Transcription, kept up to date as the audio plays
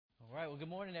right, well, good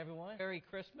morning, everyone. Merry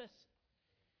Christmas.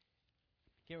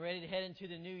 Get ready to head into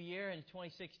the new year in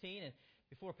 2016. And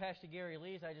before Pastor Gary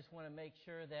leaves, I just want to make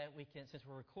sure that we can, since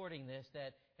we're recording this,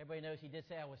 that everybody knows he did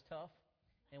say I was tough.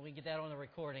 And we can get that on the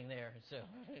recording there. So,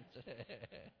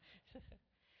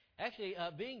 actually,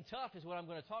 being tough is what I'm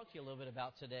going to talk to you a little bit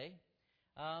about today.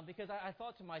 Because I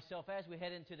thought to myself, as we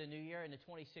head into the new year, into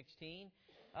 2016,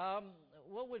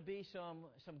 what would be some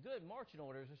good marching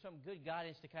orders or some good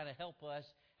guidance to kind of help us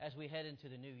as we head into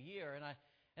the new year?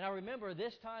 And I remember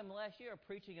this time last year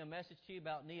preaching a message to you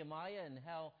about Nehemiah and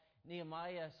how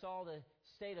Nehemiah saw the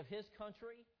state of his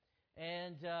country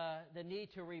and the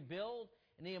need to rebuild.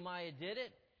 And Nehemiah did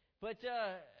it. But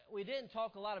we didn't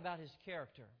talk a lot about his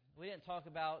character. We didn't talk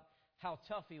about how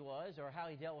tough he was or how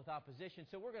he dealt with opposition.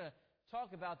 So we're going to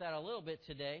talk about that a little bit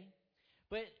today.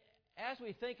 But as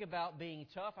we think about being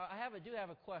tough, I do have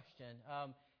a question.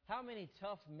 How many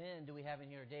tough men do we have in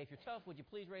here today? If you're tough, would you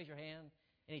please raise your hand?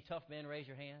 Any tough men, raise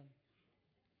your hand.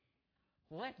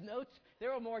 What? No,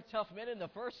 there were more tough men in the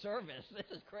first service. This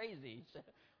is crazy.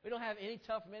 We don't have any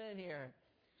tough men in here.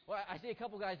 Well, I see a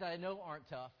couple guys that I know aren't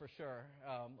tough for sure.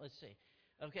 Let's see.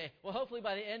 Okay, well, hopefully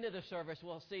by the end of the service,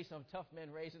 we'll see some tough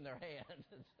men raising their hands.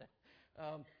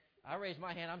 I raised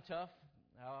my hand. I'm tough.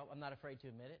 I'm not afraid to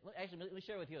admit it. Actually, let me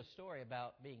share with you a story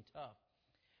about being tough.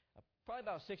 Probably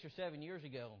about 6 or 7 years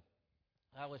ago,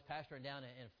 I was pastoring down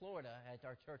in Florida at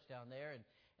our church down there.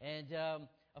 And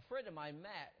a friend of mine,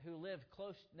 Matt, who lived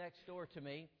close next door to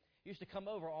me, used to come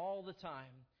over all the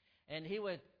time. And he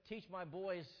would teach my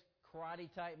boys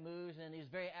karate-type moves, and he was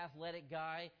a very athletic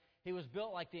guy. He was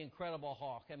built like the Incredible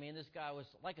Hulk. I mean, this guy was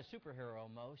like a superhero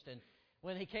almost. And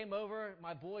when he came over,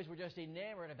 my boys were just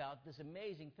enamored about this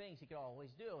amazing things he could always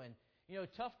do. And, you know,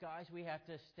 tough guys, we have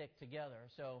to stick together.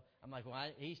 So I'm like, well,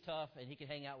 he's tough, and he can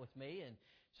hang out with me. And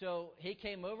so he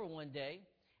came over one day,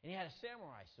 and he had a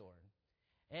samurai sword.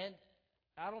 And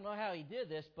I don't know how he did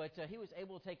this, but he was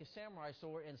able to take a samurai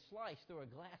sword and slice through a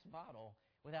glass bottle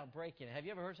without breaking it. Have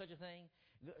you ever heard such a thing?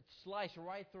 Slice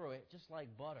right through it, just like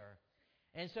butter.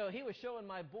 And so he was showing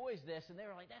my boys this, and they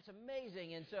were like, that's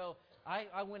amazing. And so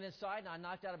I went inside, and I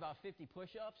knocked out about 50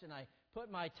 push-ups, and I put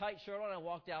my tight shirt on, and I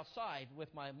walked outside with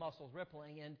my muscles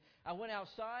rippling. And I went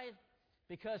outside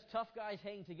because tough guys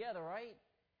hang together, right?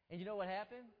 And you know what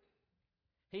happened?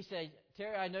 He said,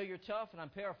 Terry, I know you're tough, and I'm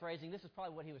paraphrasing. This is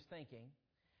probably what he was thinking.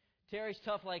 Terry's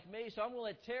tough like me, so I'm going to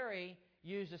let Terry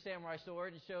use the samurai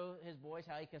sword and show his boys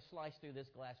how he can slice through this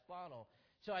glass bottle.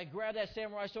 So I grabbed that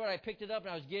samurai sword, I picked it up,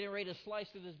 and I was getting ready to slice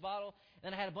through this bottle. And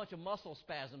then I had a bunch of muscle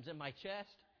spasms in my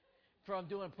chest from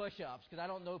doing push-ups, because I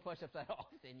don't know push-ups that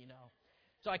often, you know.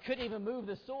 So I couldn't even move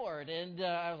the sword. And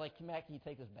I was like, Matt, can you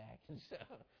take this back? And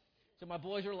so my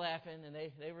boys were laughing, and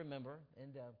they remember.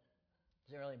 And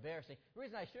it's really embarrassing. The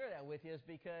reason I share that with you is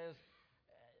because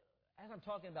as I'm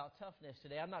talking about toughness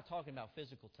today, I'm not talking about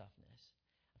physical toughness.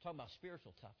 I'm talking about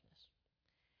spiritual toughness.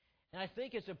 And I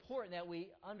think it's important that we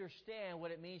understand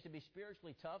what it means to be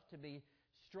spiritually tough, to be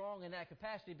strong in that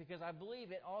capacity, because I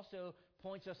believe it also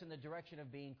points us in the direction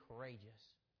of being courageous.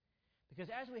 Because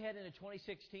as we head into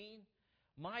 2016,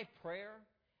 my prayer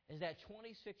is that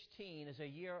 2016 is a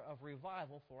year of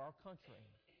revival for our country.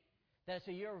 That it's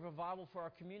a year of revival for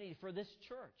our community, for this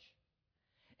church.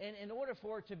 And in order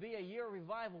for it to be a year of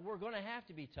revival, we're going to have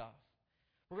to be tough.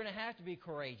 We're going to have to be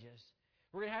courageous.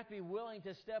 We're going to have to be willing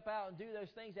to step out and do those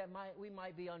things that we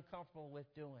might be uncomfortable with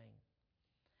doing.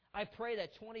 I pray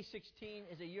that 2016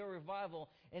 is a year of revival,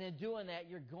 and in doing that,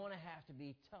 you're going to have to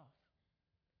be tough.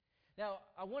 Now,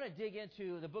 I want to dig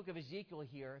into the book of Ezekiel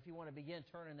here, if you want to begin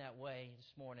turning that way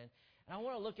this morning. And I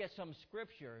want to look at some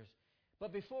scriptures.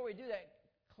 But before we do that,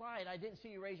 Clyde, I didn't see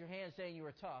you raise your hand saying you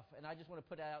were tough. And I just want to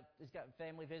put out, he's got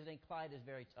family visiting. Clyde is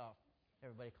very tough.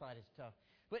 Everybody, Clyde is tough.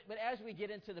 But as we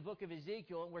get into the book of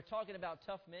Ezekiel, and we're talking about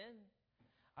tough men,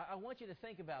 I want you to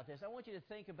think about this. I want you to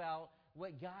think about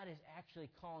what God is actually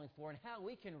calling for and how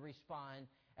we can respond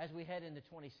as we head into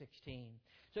 2016.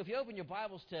 So if you open your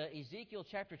Bibles to Ezekiel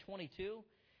chapter 22,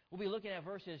 we'll be looking at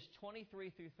verses 23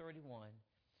 through 31.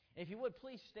 And if you would,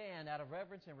 please stand out of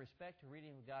reverence and respect to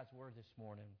reading of God's Word this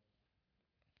morning.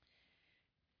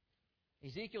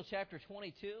 Ezekiel chapter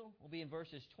 22 will be in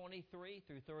verses 23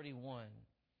 through 31.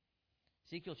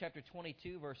 Ezekiel chapter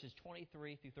 22, verses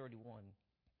 23 through 31.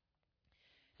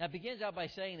 Now it begins out by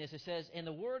saying this. It says, And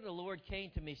the word of the Lord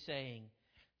came to me, saying,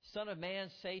 Son of man,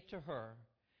 say to her,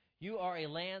 You are a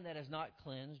land that is not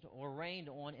cleansed or rained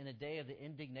on in the day of the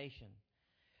indignation.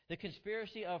 The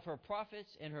conspiracy of her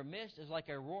prophets in her midst is like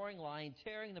a roaring lion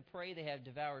tearing the prey they have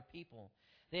devoured people.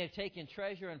 They have taken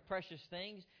treasure and precious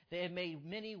things. They have made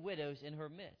many widows in her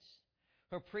midst.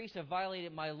 Her priests have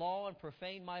violated my law and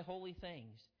profaned my holy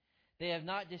things. They have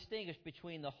not distinguished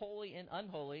between the holy and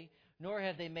unholy, nor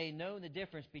have they made known the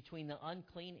difference between the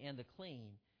unclean and the clean.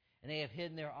 And they have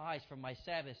hidden their eyes from my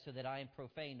Sabbath, so that I am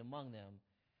profaned among them.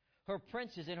 Her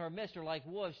princes in her midst are like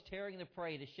wolves tearing the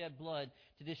prey to shed blood,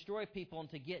 to destroy people and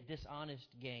to get dishonest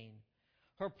gain.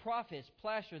 Her prophets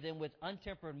plaster them with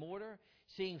untempered mortar,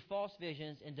 seeing false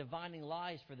visions and divining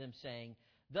lies for them, saying,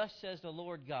 Thus says the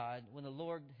Lord God, when the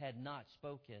Lord had not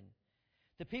spoken.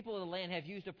 The people of the land have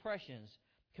used oppressions,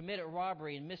 committed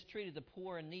robbery, and mistreated the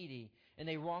poor and needy, and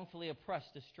they wrongfully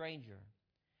oppressed the stranger.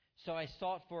 So I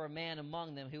sought for a man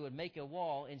among them who would make a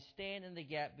wall and stand in the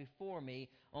gap before me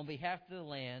on behalf of the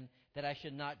land, that I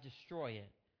should not destroy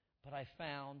it. But I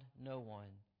found no one.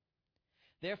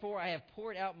 Therefore I have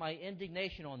poured out my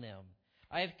indignation on them.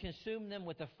 I have consumed them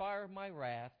with the fire of my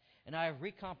wrath, and I have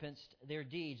recompensed their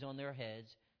deeds on their heads,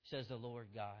 says the Lord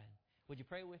God. Would you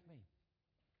pray with me?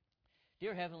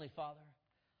 Dear Heavenly Father,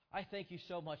 I thank you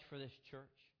so much for this church.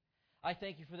 I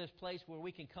thank you for this place where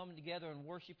we can come together and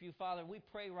worship you, Father. We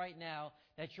pray right now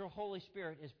that your Holy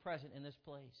Spirit is present in this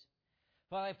place.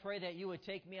 Father, I pray that you would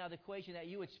take me out of the equation, that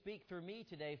you would speak through me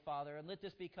today, Father, and let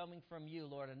this be coming from you,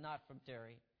 Lord, and not from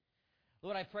Terry.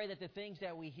 Lord, I pray that the things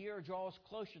that we hear draw us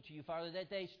closer to you, Father, that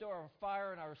they store a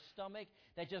fire in our stomach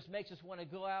that just makes us want to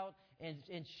go out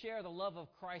and share the love of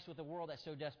Christ with the world that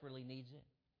so desperately needs it.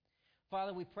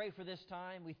 Father, we pray for this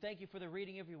time. We thank you for the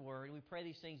reading of your word. We pray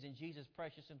these things in Jesus'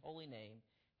 precious and holy name.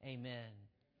 Amen.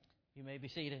 You may be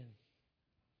seated.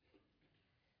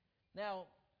 Now,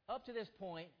 up to this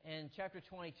point in chapter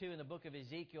 22 in the book of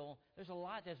Ezekiel, there's a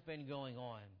lot that's been going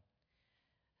on.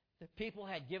 The people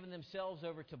had given themselves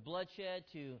over to bloodshed,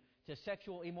 to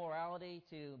sexual immorality,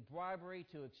 to bribery,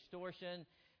 to extortion.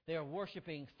 They are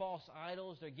worshiping false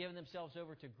idols. They're giving themselves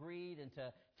over to greed and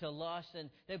to lust.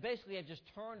 And they basically have just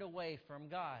turned away from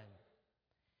God.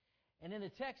 And in the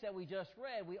text that we just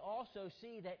read, we also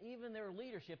see that even their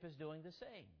leadership is doing the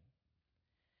same.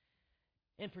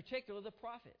 In particular, the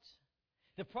prophets.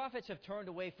 The prophets have turned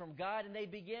away from God, and they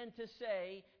begin to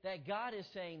say that God is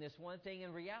saying this one thing.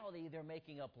 In reality, they're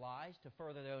making up lies to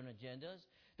further their own agendas.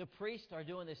 The priests are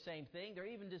doing the same thing. They're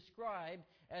even described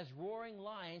as roaring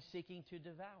lions seeking to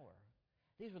devour.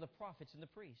 These were the prophets and the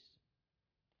priests.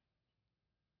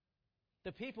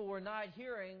 The people were not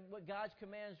hearing what God's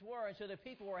commands were, and so the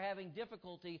people were having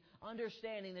difficulty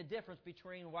understanding the difference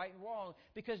between right and wrong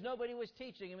because nobody was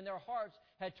teaching them, and their hearts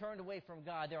had turned away from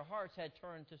God. Their hearts had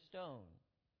turned to stone.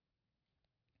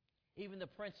 Even the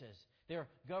princes, their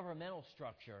governmental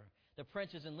structure, the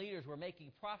princes and leaders were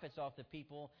making profits off the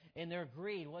people, and their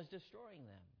greed was destroying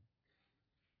them.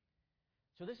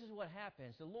 So this is what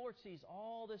happens. The Lord sees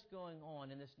all this going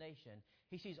on in this nation.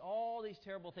 He sees all these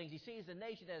terrible things. He sees the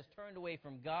nation that has turned away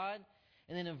from God.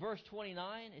 And then in verse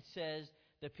 29, it says,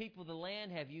 the people of the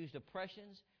land have used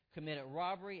oppressions, committed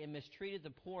robbery, and mistreated the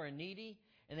poor and needy,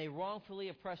 and they wrongfully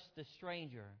oppressed the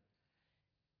stranger.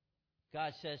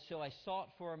 God says, so I sought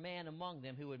for a man among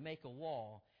them who would make a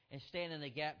wall and stand in the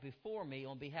gap before me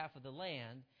on behalf of the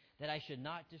land, that I should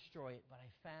not destroy it, but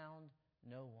I found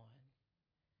no one.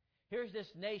 Here's this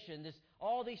nation,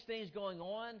 all these things going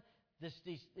on, this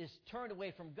turned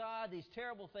away from God, these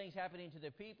terrible things happening to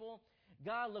the people.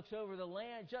 God looks over the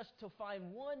land just to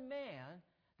find one man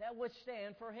that would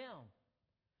stand for him.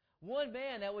 One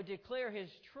man that would declare his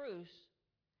truth.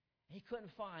 He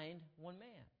couldn't find one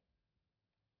man.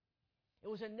 It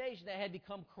was a nation that had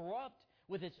become corrupt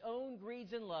with its own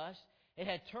greeds and lusts. It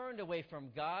had turned away from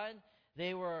God.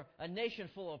 They were a nation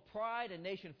full of pride, a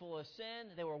nation full of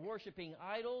sin. They were worshiping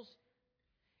idols.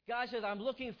 God says, I'm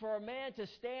looking for a man to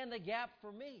stand the gap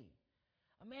for me.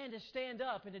 A man to stand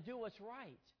up and to do what's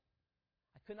right.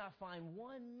 I could not find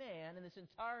one man in this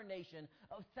entire nation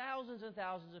of thousands and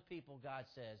thousands of people, God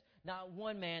says. Not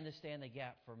one man to stand the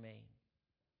gap for me.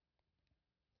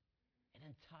 An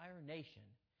entire nation.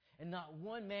 And not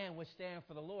one man would stand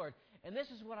for the Lord. And this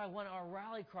is what I want our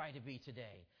rally cry to be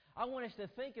today. I want us to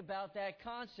think about that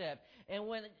concept. And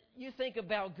when you think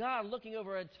about God looking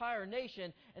over an entire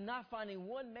nation and not finding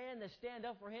one man to stand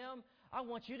up for him, I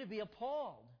want you to be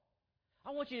appalled.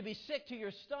 I want you to be sick to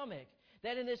your stomach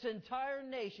that in this entire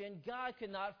nation, God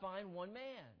could not find one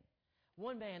man.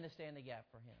 One man to stand the gap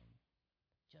for him.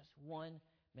 Just one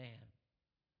man.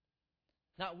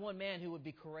 Not one man who would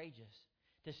be courageous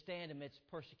to stand amidst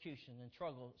persecution and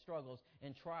struggles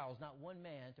and trials. Not one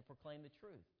man to proclaim the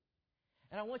truth.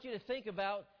 And I want you to think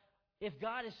about if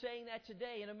God is saying that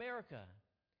today in America.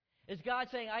 Is God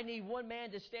saying, I need one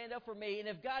man to stand up for me? And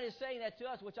if God is saying that to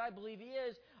us, which I believe He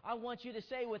is, I want you to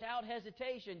say without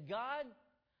hesitation, God,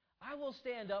 I will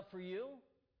stand up for you.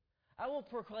 I will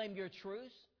proclaim your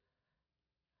truth.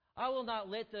 I will not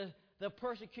let the the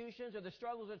persecutions or the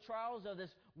struggles or trials of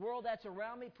this world that's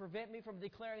around me prevent me from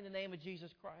declaring the name of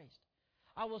Jesus Christ.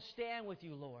 I will stand with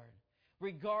you, Lord,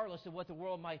 regardless of what the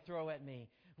world might throw at me,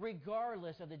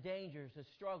 regardless of the dangers, the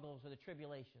struggles, or the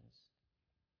tribulations.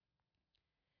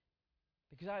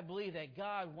 Because I believe that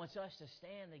God wants us to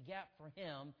stand the gap for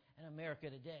Him in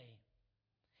America today.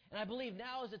 And I believe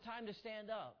now is the time to stand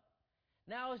up.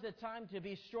 Now is the time to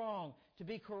be strong, to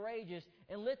be courageous,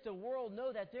 and let the world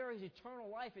know that there is eternal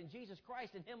life in Jesus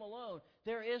Christ and Him alone.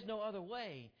 There is no other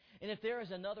way. And if there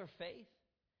is another faith,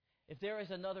 if there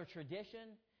is another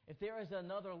tradition, if there is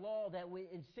another law that would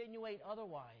insinuate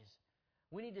otherwise,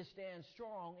 we need to stand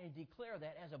strong and declare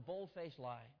that as a bold-faced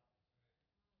lie.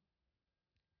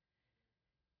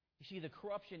 You see, the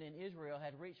corruption in Israel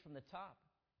had reached from the top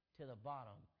to the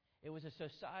bottom. It was a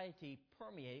society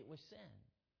permeated with sin.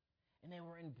 And they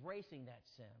were embracing that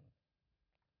sin.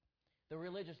 The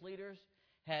religious leaders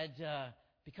had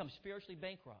become spiritually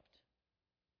bankrupt.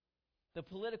 The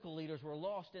political leaders were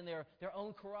lost in their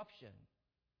own corruption.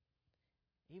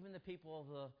 Even the people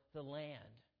of the land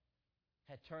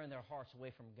had turned their hearts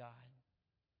away from God.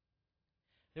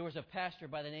 There was a pastor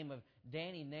by the name of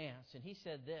Danny Nance, and he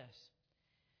said this.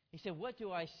 He said, "What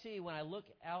do I see when I look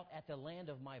out at the land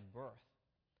of my birth?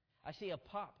 I see a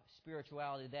pop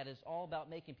spirituality that is all about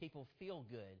making people feel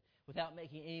good without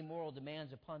making any moral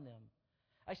demands upon them.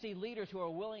 I see leaders who are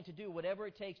willing to do whatever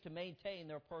it takes to maintain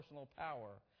their personal power,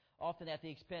 often at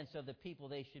the expense of the people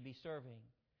they should be serving.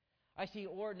 I see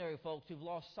ordinary folks who've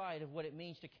lost sight of what it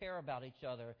means to care about each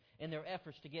other in their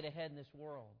efforts to get ahead in this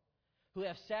world, who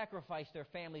have sacrificed their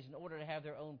families in order to have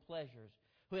their own pleasures,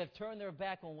 who have turned their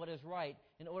back on what is right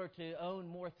in order to own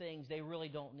more things they really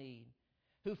don't need,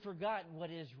 who've forgotten what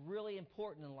is really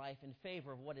important in life in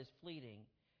favor of what is fleeting.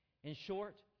 In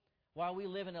short, while we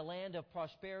live in a land of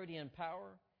prosperity and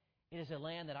power, it is a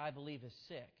land that I believe is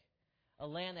sick, a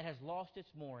land that has lost its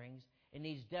moorings and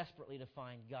needs desperately to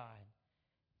find God."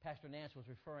 Pastor Nance was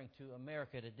referring to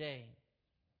America today.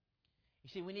 You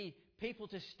see, we need people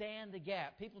to stand the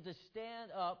gap, people to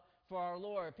stand up for our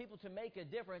Lord, people to make a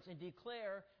difference and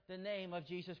declare the name of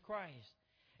Jesus Christ.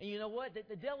 And you know what?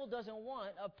 The devil doesn't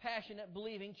want a passionate,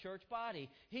 believing church body.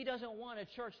 He doesn't want a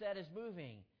church that is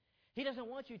moving. He doesn't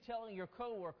want you telling your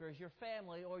coworkers, your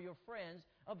family, or your friends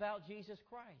about Jesus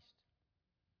Christ.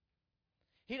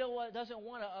 He doesn't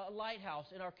want a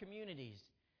lighthouse in our communities.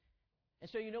 And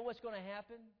so you know what's going to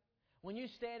happen? When you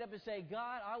stand up and say,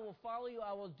 "God, I will follow you,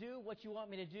 I will do what you want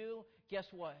me to do,"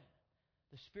 guess what?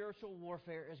 The spiritual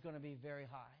warfare is going to be very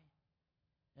high.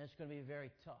 And it's going to be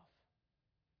very tough.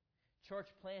 Church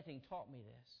planting taught me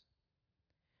this.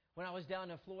 When I was down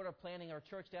in Florida planting our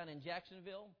church down in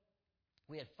Jacksonville,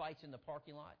 we had fights in the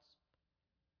parking lots.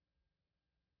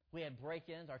 We had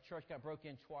break-ins. Our church got broke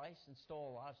in twice and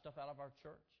stole a lot of stuff out of our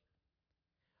church.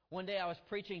 One day I was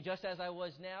preaching just as I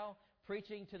was now,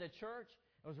 preaching to the church.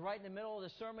 It was right in the middle of the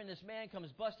sermon. This man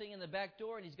comes busting in the back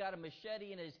door, and he's got a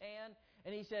machete in his hand.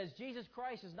 And he says, "Jesus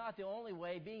Christ is not the only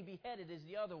way. Being beheaded is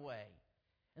the other way."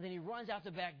 And then he runs out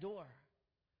the back door.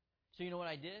 So you know what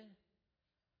I did?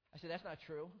 I said, "That's not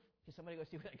true. Can somebody go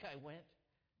see where that guy went?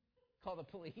 Call the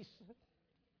police."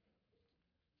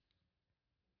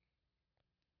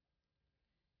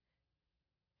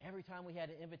 Every time we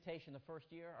had an invitation the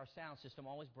first year, our sound system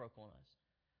always broke on us.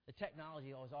 The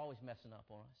technology was always messing up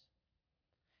on us.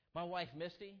 My wife,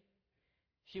 Misty,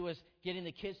 she was getting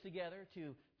the kids together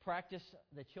to practice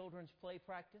the children's play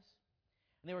practice.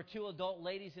 And there were two adult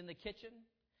ladies in the kitchen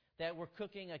that were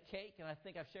cooking a cake, and I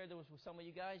think I've shared this with some of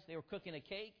you guys. They were cooking a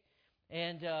cake,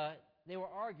 and they were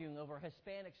arguing over a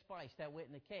Hispanic spice that went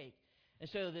in the cake. And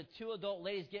so the two adult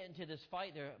ladies get into this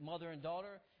fight, their mother and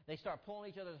daughter. They start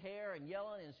pulling each other's hair and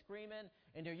yelling and screaming,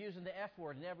 and they're using the F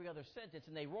word in every other sentence,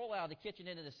 and they roll out of the kitchen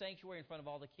into the sanctuary in front of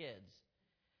all the kids.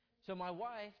 So my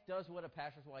wife does what a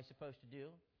pastor's wife's supposed to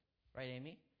do. Right,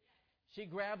 Amy? She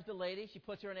grabs the lady, she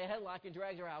puts her in a headlock and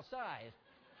drags her outside.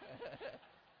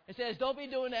 And says, "Don't be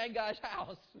doing that in God's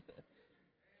house."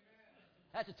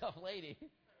 That's a tough lady.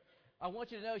 I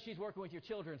want you to know she's working with your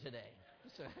children today.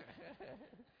 So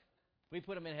we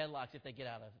put them in headlocks if they get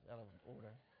out of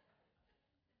order.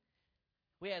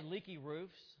 We had leaky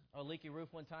roofs. A leaky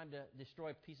roof one time to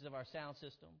destroy pieces of our sound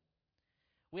system.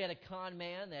 We had a con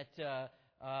man that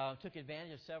took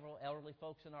advantage of several elderly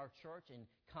folks in our church and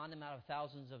conned them out of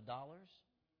thousands of dollars.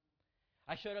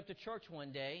 I showed up to church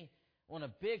one day on a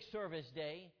big service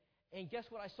day, and guess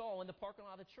what I saw in the parking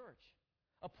lot of the church?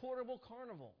 A portable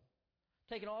carnival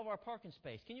taking all of our parking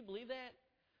space. Can you believe that?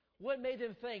 What made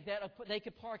them think that they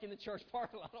could park in the church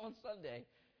parking lot on Sunday?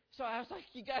 So I was like,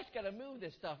 "You guys got to move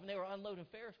this stuff." And they were unloading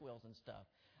Ferris wheels and stuff.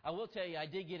 I will tell you, I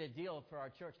did get a deal for our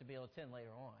church to be able to attend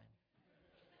later on.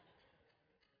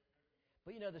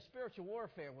 But, the spiritual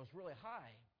warfare was really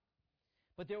high.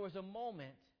 But there was a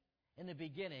moment in the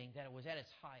beginning that it was at its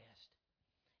highest.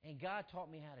 And God taught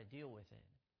me how to deal with it.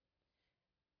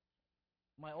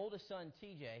 My oldest son,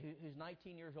 TJ, who's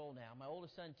 19 years old now, my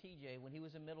oldest son, TJ, when he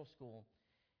was in middle school,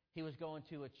 he was going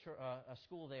to a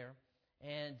school there.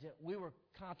 And we were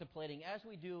contemplating, as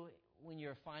we do when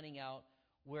you're finding out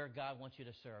where God wants you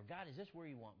to serve. God, is this where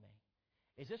you want me?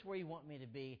 Is this where you want me to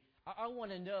be? I want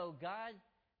to know, God,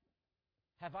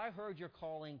 have I heard your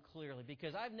calling clearly?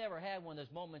 Because I've never had one of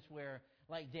those moments where,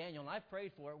 like Daniel, and I've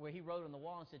prayed for it, where he wrote on the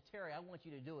wall and said, Terry, I want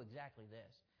you to do exactly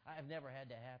this. I've never had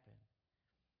that happen.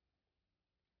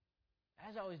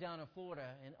 As I was down in Florida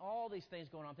and all these things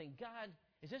going on, I'm thinking, God,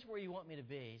 is this where you want me to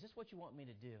be? Is this what you want me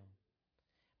to do?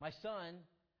 My son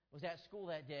was at school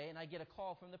that day, and I get a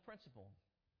call from the principal.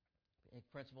 The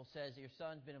principal says, your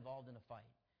son's been involved in a fight.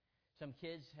 Some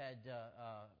kids had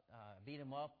beat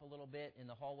him up a little bit in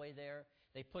the hallway there.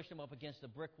 They pushed him up against the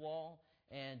brick wall,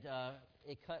 and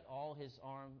it cut all his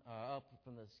arm up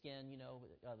from the skin,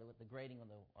 with the grating on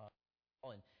the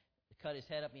wall, and it cut his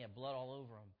head up, and he had blood all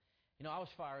over him. I was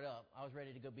fired up. I was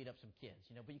ready to go beat up some kids,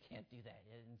 but you can't do that.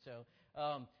 And so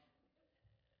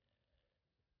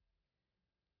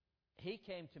he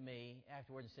came to me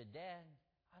afterwards and said, Dad,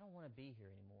 I don't want to be here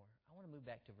anymore. I want to move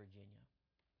back to Virginia.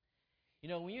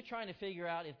 When you're trying to figure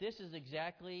out if this is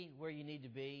exactly where you need to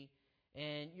be,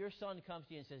 and your son comes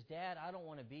to you and says, Dad, I don't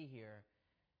want to be here,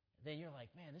 then you're like,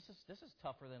 man, this is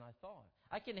tougher than I thought.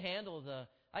 I can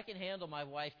handle my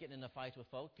wife getting into fights with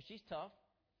folks because she's tough.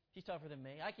 She's tougher than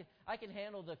me. I can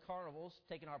handle the carnivals,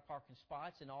 taking our parking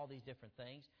spots and all these different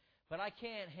things. But I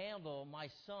can't handle my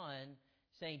son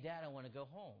saying, Dad, I want to go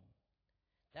home.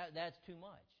 That's too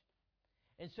much.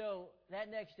 And so that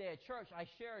next day at church, I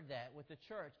shared that with the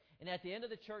church. And at the end of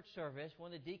the church service,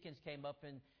 one of the deacons came up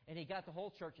and he got the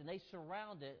whole church, and they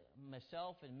surrounded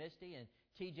myself and Misty and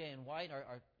TJ and White.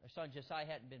 Our son Josiah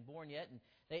hadn't been born yet. And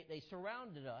they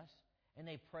surrounded us, and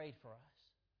they prayed for us.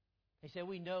 They said,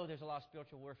 we know there's a lot of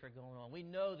spiritual warfare going on. We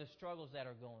know the struggles that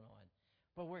are going on.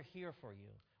 But we're here for you.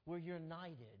 We're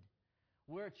united.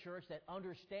 We're a church that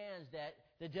understands that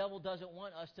the devil doesn't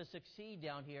want us to succeed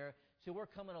down here, so we're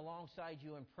coming alongside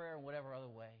you in prayer in whatever other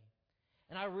way.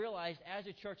 And I realized as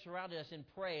the church surrounded us and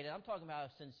prayed, and I'm talking about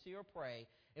a sincere pray,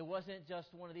 it wasn't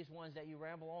just one of these ones that you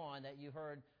ramble on that you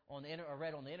heard on the or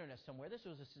read on the internet somewhere. This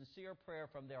was a sincere prayer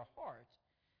from their heart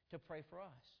to pray for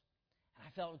us. And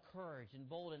I felt encouraged and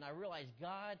bold, and I realized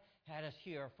God had us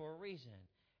here for a reason,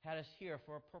 had us here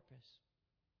for a purpose.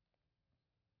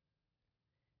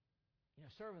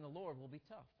 Serving the Lord will be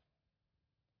tough.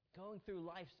 Going through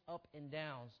life's up and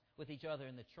downs with each other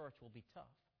in the church will be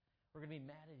tough. We're going to be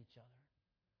mad at each other.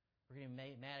 We're going to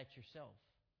be mad at yourself.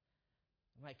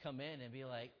 You might come in and be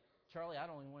like, Charlie, I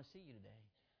don't even want to see you today,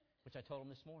 which I told him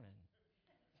this morning.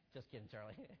 Just kidding,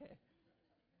 Charlie.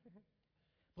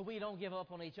 But we don't give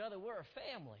up on each other. We're a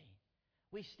family.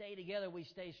 We stay together. We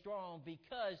stay strong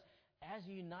because as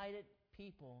united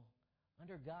people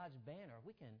under God's banner,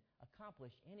 we can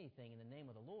accomplish anything in the name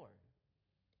of the Lord.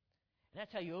 And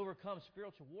that's how you overcome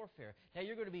spiritual warfare. Now,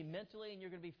 you're going to be mentally and you're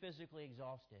going to be physically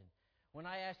exhausted. When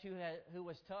I asked who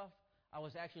was tough, I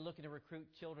was actually looking to recruit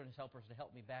children's helpers to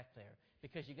help me back there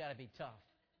because you got to be tough.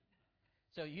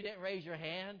 So you didn't raise your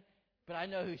hand, but I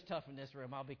know who's tough in this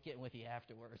room. I'll be getting with you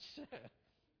afterwards.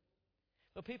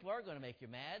 But people are going to make you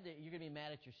mad. You're going to be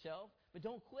mad at yourself. But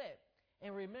don't quit.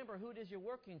 And remember who it is you're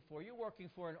working for. You're working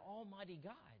for an almighty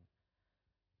God.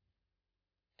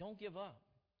 Don't give up.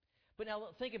 But now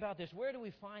think about this. Where do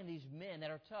we find these men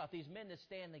that are tough, these men that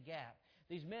stand the gap,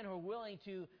 these men who are willing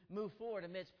to move forward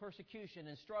amidst persecution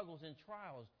and struggles and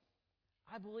trials?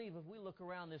 I believe if we look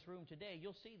around this room today,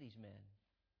 you'll see these men.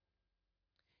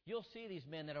 You'll see these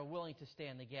men that are willing to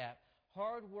stand the gap.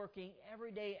 Hard-working,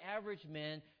 everyday, average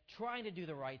men trying to do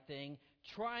the right thing,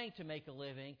 trying to make a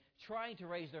living, trying to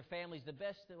raise their families the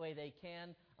best way they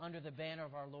can under the banner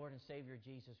of our Lord and Savior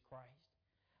Jesus Christ.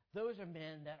 Those are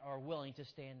men that are willing to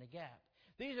stand the gap.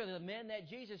 These are the men that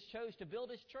Jesus chose to build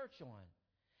His church on.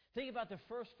 Think about the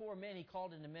first 4 men He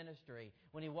called into ministry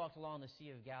when He walked along the Sea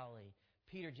of Galilee.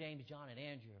 Peter, James, John, and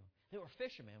Andrew. They were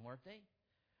fishermen, weren't they?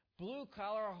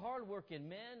 Blue-collar, hard-working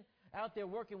men out there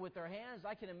working with their hands.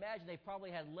 I can imagine they probably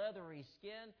had leathery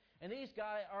skin. And these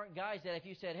guys aren't guys that if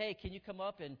you said, hey, can you come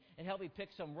up and help me pick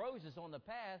some roses on the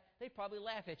path, they'd probably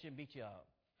laugh at you and beat you up.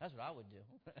 That's what I would do.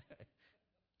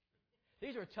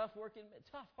 These are tough,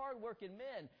 hard-working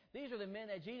men. These are the men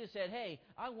that Jesus said, hey,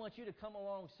 I want you to come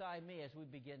alongside me as we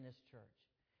begin this church.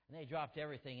 And they dropped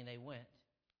everything and they went.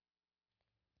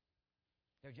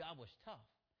 Their job was tough.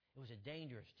 It was a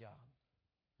dangerous job,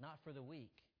 not for the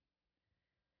weak.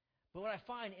 But what I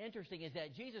find interesting is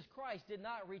that Jesus Christ did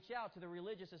not reach out to the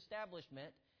religious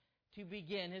establishment to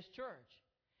begin His church.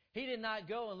 He did not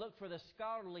go and look for the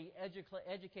scholarly,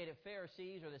 educated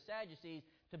Pharisees or the Sadducees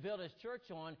to build His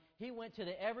church on. He went to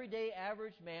the everyday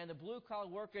average man, the blue-collar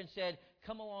worker, and said,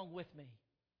 "Come along with me."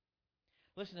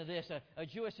 Listen to this. A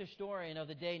Jewish historian of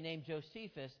the day named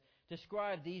Josephus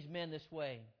described these men this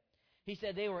way. He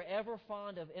said they were ever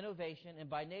fond of innovation and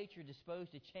by nature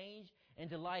disposed to change and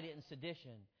delighted in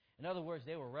sedition. In other words,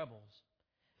 they were rebels.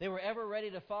 They were ever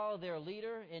ready to follow their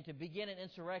leader and to begin an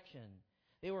insurrection.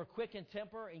 They were quick in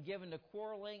temper and given to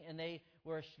quarreling, and they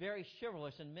were very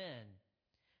chivalrous in men.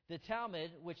 The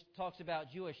Talmud, which talks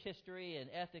about Jewish history and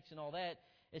ethics and all that,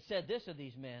 it said this of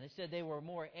these men. It said they were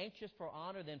more anxious for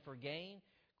honor than for gain,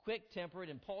 quick-tempered,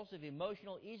 impulsive,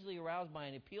 emotional, easily aroused by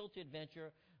an appeal to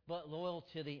adventure, but loyal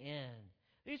to the end.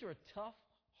 These were tough,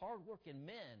 hard-working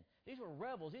men. These were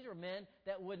rebels. These were men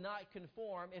that would not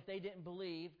conform if they didn't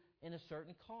believe in a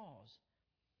certain cause.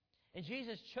 And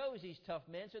Jesus chose these tough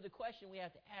men, so the question we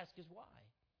have to ask is why?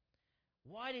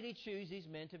 Why did He choose these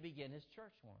men to begin His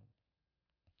church on?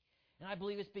 And I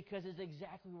believe it's because it's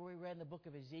exactly what we read in the book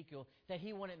of Ezekiel, that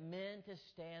He wanted men to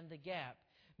stand the gap.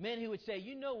 Men who would say,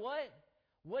 "You know what?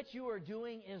 What you are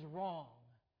doing is wrong,"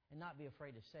 and not be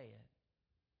afraid to say it.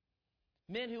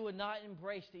 Men who would not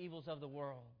embrace the evils of the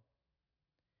world.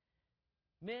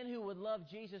 Men who would love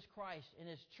Jesus Christ and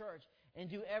His church and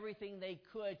do everything they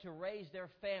could to raise their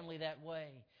family that way.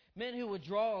 Men who would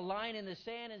draw a line in the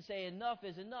sand and say enough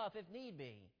is enough if need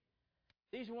be.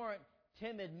 These weren't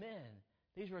timid men.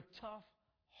 These were tough,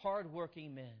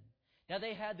 hard-working men. Now,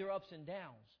 they had their ups and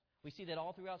downs. We see that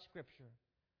all throughout Scripture.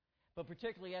 But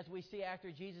particularly as we see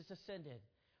after Jesus ascended,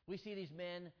 we see these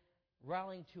men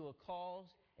rallying to a cause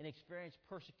and experience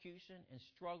persecution and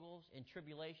struggles and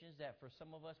tribulations that for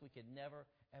some of us we could never,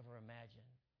 ever imagine.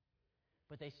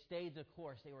 But they stayed the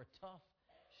course. They were tough,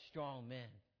 strong men.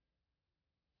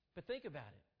 But think about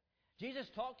it. Jesus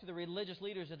talked to the religious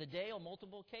leaders of the day on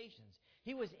multiple occasions.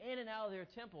 He was in and out of their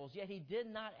temples, yet He did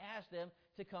not ask them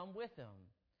to come with Him.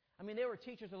 I mean, they were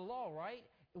teachers of the law, right?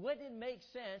 Wouldn't it make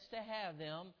sense to have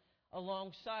them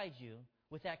alongside you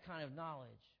with that kind of knowledge?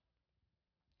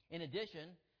 In addition,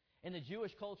 in the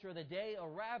Jewish culture of the day, a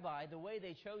rabbi, the way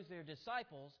they chose their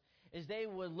disciples is they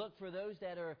would look for those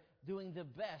that are doing the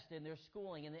best in their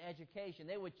schooling and their education.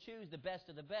 They would choose the best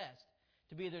of the best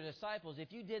to be their disciples.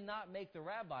 If you did not make the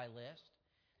rabbi list,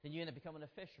 then you end up becoming a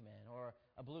fisherman or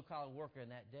a blue-collar worker in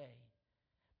that day.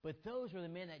 But those were the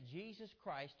men that Jesus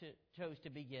Christ chose to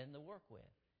begin the work with.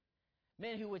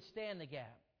 Men who would stand the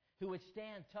gap, who would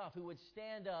stand tough, who would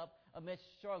stand up amidst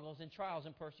struggles and trials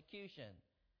and persecution.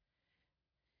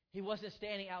 He wasn't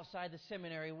standing outside the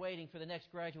seminary waiting for the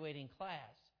next graduating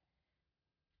class.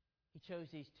 He chose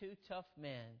these two tough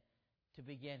men to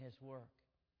begin His work.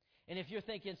 And if you're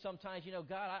thinking sometimes,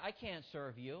 God, I can't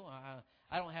serve you.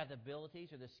 I don't have the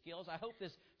abilities or the skills. I hope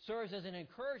this serves as an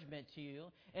encouragement to you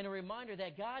and a reminder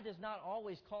that God does not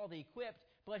always call the equipped,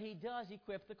 but He does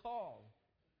equip the called.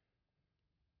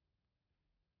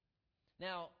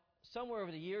 Now, somewhere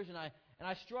over the years, and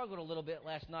I struggled a little bit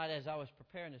last night as I was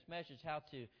preparing this message how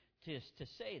to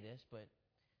say this, but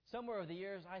somewhere over the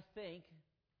years, I think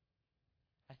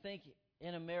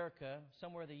in America,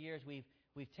 somewhere over the years,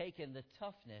 we've taken the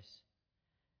toughness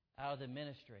out of the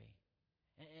ministry.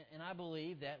 And I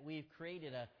believe that we've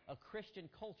created a Christian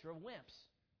culture of wimps.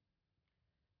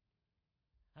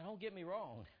 Now, don't get me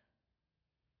wrong.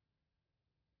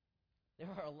 There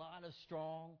are a lot of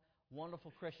strong,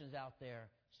 wonderful Christians out there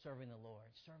serving the Lord,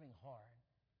 serving hard.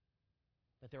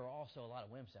 But there are also a lot of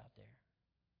wimps out there.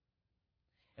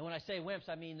 And when I say wimps,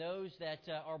 I mean those that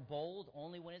are bold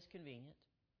only when it's convenient.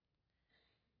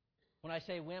 When I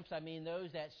say wimps, I mean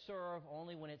those that serve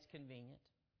only when it's convenient,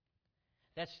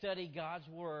 that study God's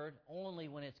Word only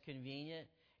when it's convenient,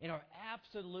 and are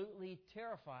absolutely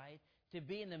terrified to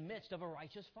be in the midst of a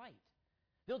righteous fight.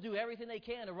 They'll do everything they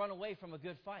can to run away from a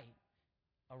good fight.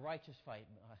 A righteous fight.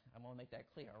 I'm going to make that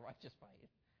clear. A righteous fight.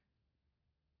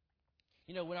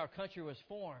 When our country was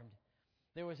formed,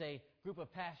 there was a group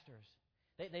of pastors.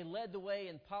 They led the way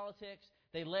in politics.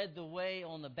 They led the way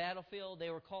on the battlefield. They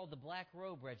were called the Black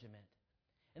Robe Regiment.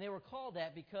 And they were called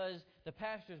that because the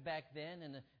pastors back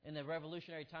then in the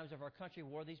revolutionary times of our country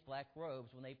wore these black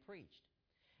robes when they preached.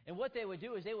 And what they would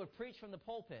do is they would preach from the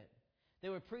pulpit. They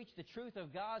would preach the truth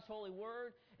of God's holy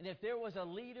word. And if there was a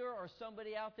leader or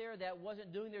somebody out there that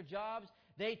wasn't doing their jobs,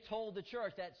 they told the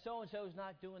church that so-and-so is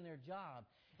not doing their job.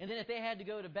 And then if they had to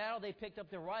go to battle, they picked up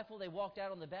their rifle, they walked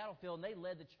out on the battlefield, and they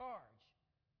led the charge.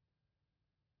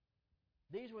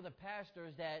 These were the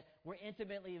pastors that were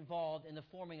intimately involved in the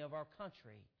forming of our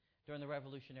country during the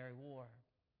Revolutionary War.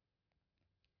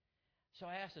 So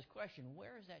I asked this question,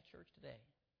 where is that church today?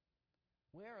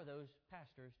 Where are those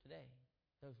pastors today,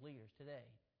 those leaders today?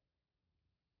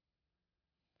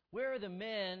 Where are the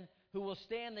men who will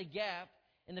stand the gap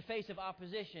in the face of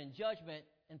opposition, judgment,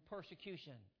 and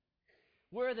persecution?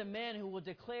 Where are the men who will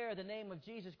declare the name of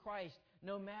Jesus Christ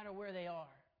no matter where they are?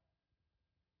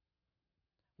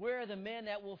 Where are the men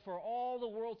that will, for all the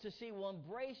world to see, will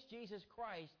embrace Jesus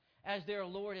Christ as their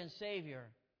Lord and Savior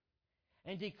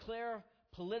and declare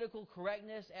political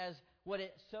correctness as what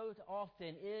it so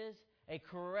often is, a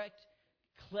correct,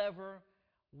 clever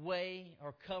way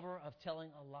or cover of telling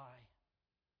a lie?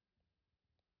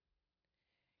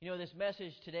 You know, this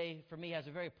message today for me has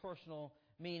a very personal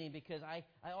meaning because I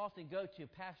often go to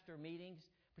pastor meetings,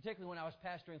 particularly when I was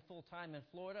pastoring full-time in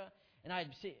Florida, and I'd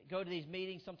go to these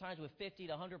meetings sometimes with 50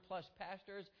 to 100-plus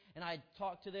pastors, and I'd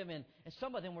talk to them, and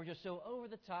some of them were just so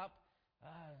over-the-top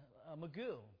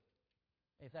magoo,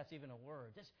 if that's even a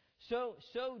word. Just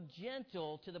so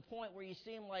gentle to the point where you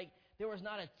seem like there was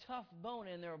not a tough bone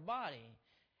in their body.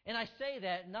 And I say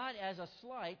that not as a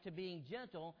slight to being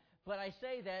gentle, but I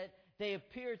say that they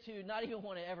appeared to not even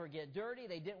want to ever get dirty.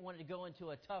 They didn't want to go into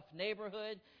a tough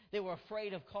neighborhood. They were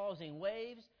afraid of causing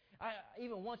waves.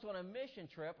 Even once on a mission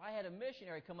trip, I had a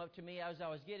missionary come up to me as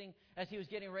he was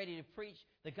getting ready to preach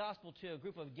the gospel to a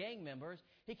group of gang members.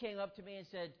 He came up to me and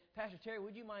said, "Pastor Terry,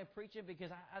 would you mind preaching? Because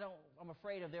I'm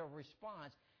afraid of their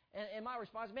response." And my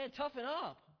response, "Man, toughen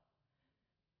up.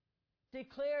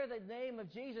 Declare the name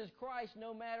of Jesus Christ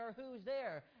no matter who's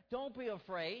there. Don't be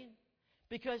afraid.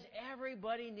 Because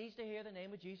everybody needs to hear the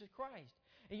name of Jesus Christ."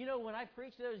 And you know, when I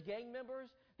preached to those gang members,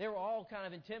 they were all kind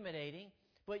of intimidating.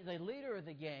 But the leader of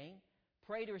the gang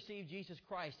prayed to receive Jesus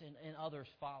Christ, and others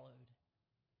followed.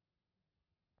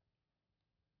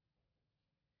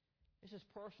 This is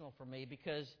personal for me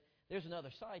because there's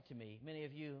another side to me. Many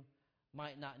of you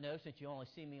might not know since you only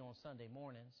see me on Sunday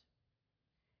mornings.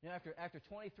 You know, after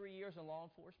 23 years in law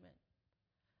enforcement,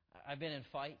 I've been in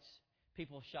fights.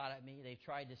 People have shot at me. They've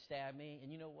tried to stab me.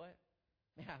 And you know what?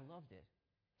 Man, I loved it.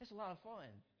 It's a lot of fun.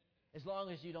 As long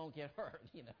as you don't get hurt,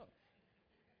 you know.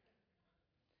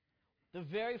 The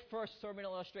very first sermon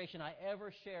illustration I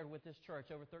ever shared with this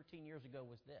church over 13 years ago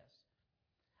was this.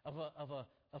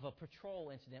 Of a patrol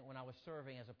incident when I was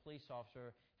serving as a police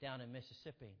officer down in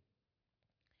Mississippi.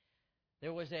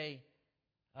 There was a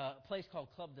place called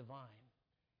Club Divine.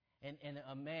 And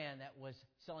a man that was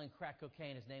selling crack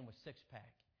cocaine, his name was Six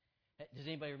Pack. Does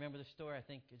anybody remember the story? I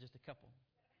think just a couple.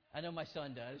 I know my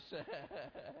son does.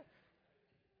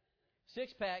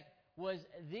 Six Pack was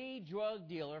the drug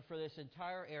dealer for this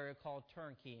entire area called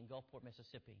Turnkey in Gulfport,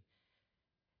 Mississippi.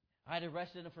 I had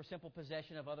arrested him for simple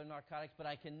possession of other narcotics, but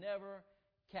I can never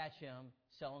catch him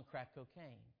selling crack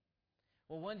cocaine.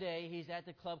 Well, one day he's at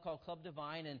the club called Club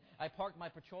Divine, and I parked my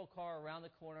patrol car around the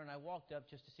corner, and I walked up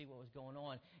just to see what was going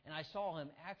on. And I saw him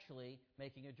actually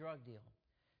making a drug deal.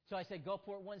 So I said,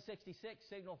 Gulfport 166,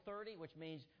 signal 30, which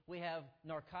means we have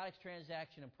narcotics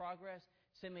transaction in progress.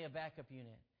 Send me a backup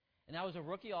unit. And I was a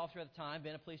rookie officer at the time,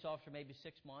 been a police officer maybe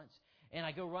 6 months, and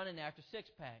I go running after Six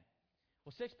Pack.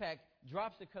 Well, Six Pack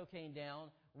drops the cocaine down,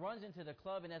 runs into the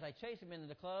club, and as I chase him into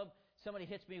the club, somebody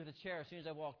hits me with a chair as soon as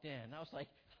I walked in. And I was like,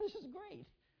 this is great.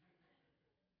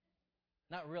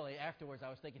 Not really. Afterwards, I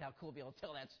was thinking how cool to be able to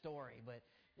tell that story, but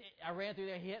I ran through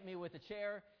there. He hit me with the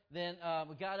chair. Then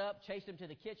we got up, chased him to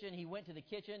the kitchen. He went to the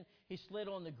kitchen. He slid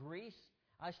on the grease.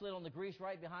 I slid on the grease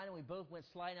right behind him. We both went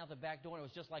sliding out the back door, and it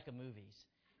was just like a movies.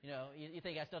 You know, you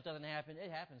think that stuff doesn't happen. It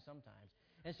happens sometimes.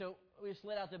 And so we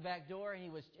slid out the back door, and he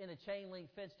was in a chain-link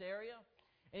fenced area.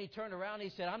 And he turned around, and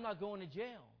he said, "I'm not going to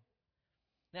jail."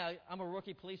 Now, I'm a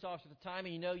rookie police officer at the time,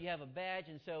 and you know you have a badge,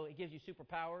 and so it gives you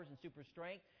superpowers and super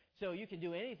strength. So you can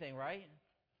do anything, right?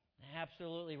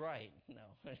 Absolutely right. No,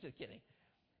 just kidding.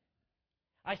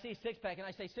 I see Six Pack, and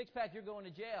I say, "Six Pack, you're going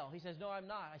to jail." He says, "No, I'm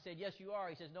not." I said, "Yes, you are."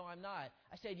 He says, "No, I'm not."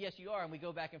 I said, "Yes, you are." And we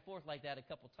go back and forth like that a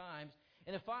couple times.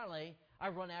 And then finally, I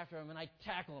run after him, and I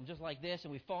tackle him just like this,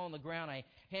 and we fall on the ground. I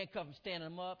handcuff him, stand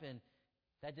him up, and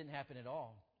that didn't happen at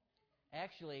all.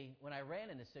 Actually, when I ran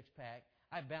into Six Pack,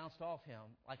 I bounced off him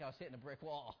like I was hitting a brick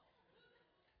wall.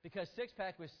 Because Six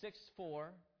Pack was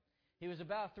 6'4". He was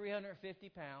about 350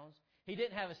 pounds. He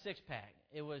didn't have a six-pack.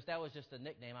 That was just a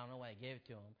nickname. I don't know why I gave it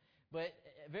to him. But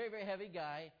a very, very heavy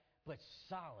guy, but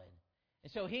solid.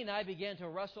 And so he and I began to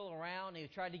wrestle around. He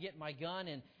tried to get my gun.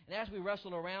 And as we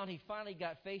wrestled around, he finally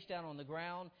got face down on the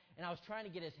ground. And I was trying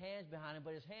to get his hands behind him.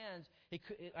 But his hands,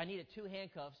 I needed 2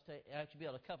 handcuffs to actually be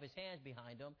able to cuff his hands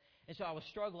behind him. And so I was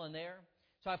struggling there.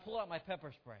 So I pull out my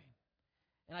pepper spray.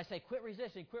 And I say, quit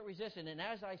resisting, quit resisting. And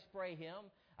as I spray him,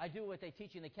 I do what they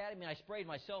teach in the academy, and I sprayed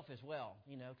myself as well,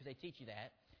 because they teach you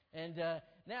that. And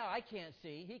now I can't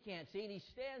see, he can't see, and he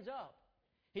stands up.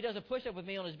 He does a push-up with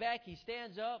me on his back, he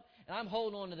stands up, and I'm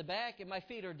holding on to the back, and my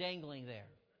feet are dangling there.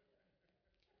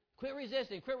 Quit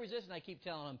resisting, I keep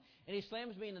telling him. And he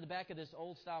slams me into the back of this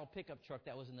old-style pickup truck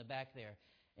that was in the back there.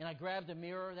 And I grabbed a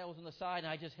mirror that was on the side, and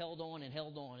I just held on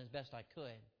as best I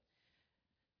could.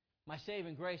 My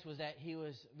saving grace was that he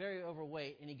was very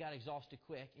overweight, and he got exhausted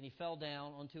quick, and he fell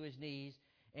down onto his knees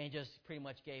and just pretty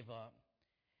much gave up.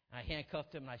 And I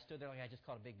handcuffed him, and I stood there like I just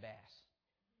caught a big bass,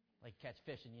 like catch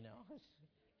fishing,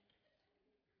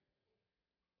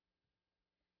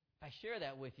 I share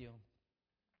that with you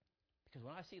because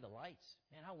when I see the lights,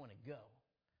 man, I want to go.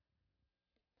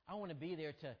 I want to be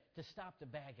there to stop the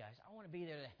bad guys. I want to be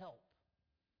there to help.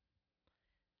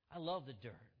 I love the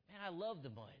dirt. Man, I love the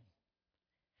mud.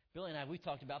 Billy and I, we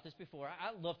talked about this before.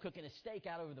 I love cooking a steak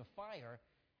out over the fire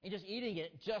and just eating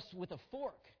it just with a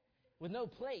fork, with no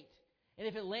plate. And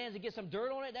if it lands and gets some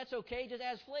dirt on it, that's okay. Just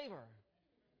adds flavor.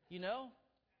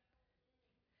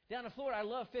 Down in Florida, I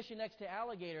love fishing next to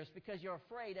alligators because you're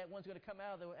afraid that one's going to come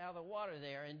out of the water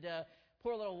there. And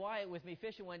poor little Wyatt with me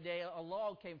fishing one day, a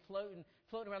log came floating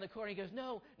around the corner. He goes,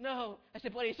 no. I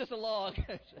said, buddy, it's just a log.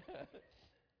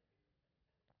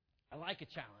 I like a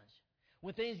challenge.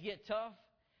 When things get tough,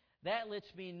 that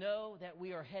lets me know that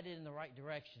we are headed in the right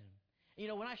direction.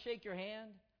 When I shake your hand,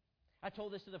 I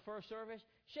told this to the first service,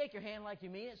 shake your hand like you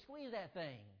mean it, squeeze that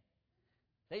thing.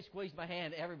 They squeezed my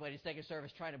hand, everybody's second service,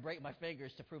 trying to break my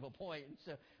fingers to prove a point.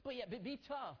 But be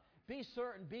tough, be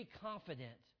certain, be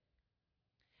confident.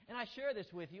 And I share this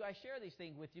with you. I share these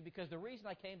things with you because the reason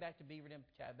I came back to Beaverton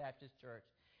Baptist Church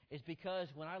is because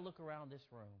when I look around this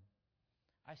room,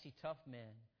 I see tough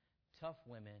men, tough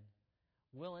women,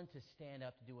 willing to stand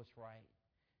up to do what's right,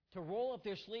 to roll up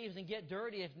their sleeves and get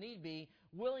dirty if need be,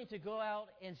 willing to go out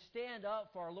and stand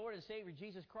up for our Lord and Savior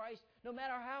Jesus Christ, no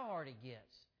matter how hard it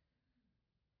gets.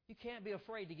 You can't be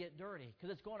afraid to get dirty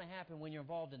because it's going to happen when you're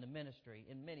involved in the ministry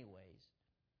in many ways.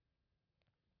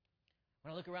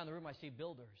 When I look around the room, I see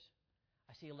builders,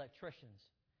 I see electricians,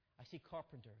 I see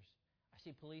carpenters, I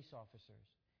see police officers,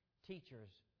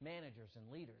 teachers, managers, and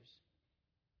leaders.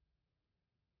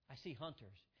 I see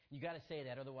hunters. You got to say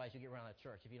that, otherwise you get around the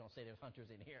church if you don't say there's hunters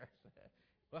in here.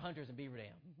 We're hunters in Beaver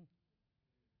Dam.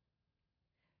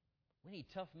 We need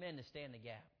tough men to stand the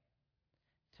gap.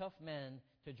 Tough men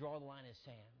to draw the line in the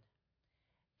sand.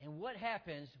 And what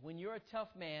happens when you're a tough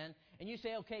man and you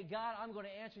say, okay, God, I'm going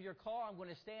to answer your call. I'm going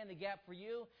to stand the gap for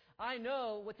you. I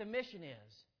know what the mission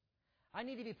is. I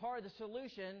need to be part of the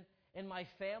solution in my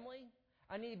family.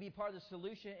 I need to be part of the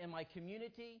solution in my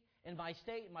community, in my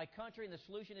state, in my country, and the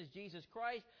solution is Jesus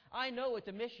Christ. I know what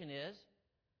the mission is.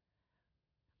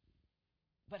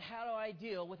 But how do I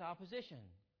deal with opposition?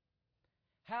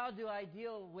 How do I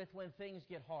deal with when things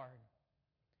get hard?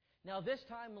 Now, this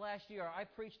time last year, I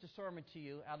preached a sermon to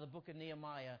you out of the book of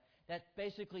Nehemiah that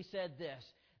basically said this,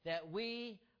 that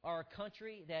we are a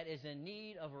country that is in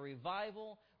need of a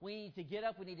revival. We need to get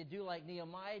up. We need to do like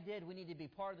Nehemiah did. We need to be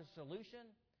part of the solution.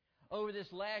 Over this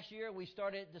last year, we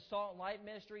started the Salt and Light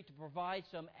Ministry to provide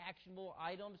some actionable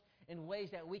items in ways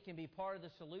that we can be part of the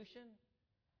solution.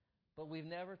 But we've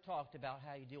never talked about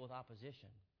how you deal with opposition.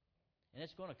 And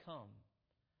it's going to come.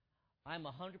 I'm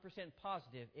 100%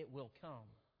 positive it will come.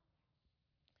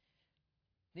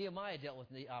 Nehemiah dealt with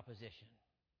the opposition.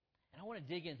 And I want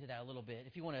to dig into that a little bit.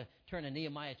 If you want to turn to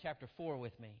Nehemiah chapter 4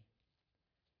 with me.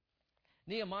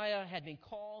 Nehemiah had been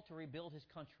called to rebuild his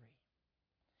country.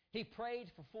 He prayed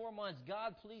for 4 months,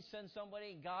 God, please send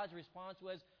somebody. And God's response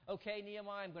was, okay,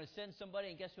 Nehemiah, I'm going to send somebody.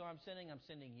 And guess who I'm sending? I'm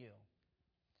sending you.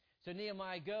 So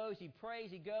Nehemiah goes, he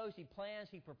prays, he goes, he plans,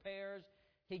 he prepares.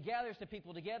 He gathers the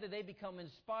people together. They become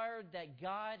inspired that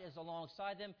God is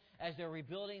alongside them as they're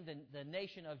rebuilding the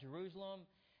nation of Jerusalem.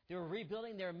 They're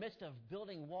rebuilding their midst of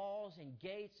building walls and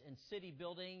gates and city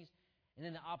buildings. And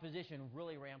then the opposition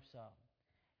really ramps up.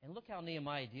 And look how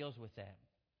Nehemiah deals with that.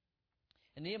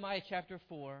 In Nehemiah chapter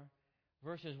 4,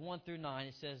 verses 1 through 9,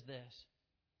 it says this.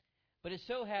 But it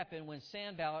so happened when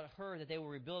Sanballat heard that they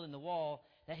were rebuilding the wall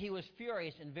that he was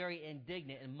furious and very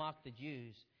indignant and mocked the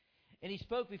Jews. And he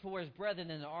spoke before his brethren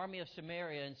in the army of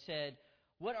Samaria and said,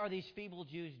 what are these feeble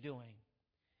Jews doing?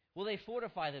 Will they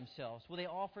fortify themselves? Will they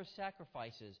offer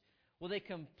sacrifices? Will they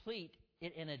complete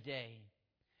it in a day?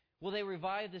 Will they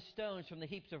revive the stones from the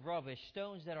heaps of rubbish,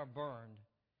 stones that are burned?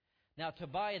 Now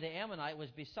Tobiah the Ammonite was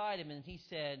beside him, and he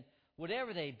said,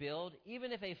 whatever they build,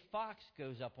 even if a fox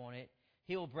goes up on it,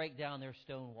 he will break down their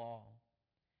stone wall.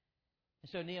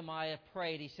 And so Nehemiah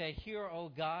prayed. He said, hear, O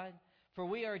God, for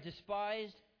we are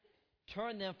despised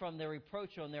turn them from their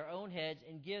reproach on their own heads,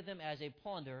 and give them as a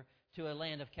plunder to a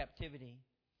land of captivity.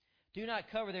 Do not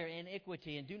cover their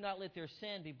iniquity, and do not let their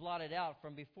sin be blotted out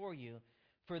from before you,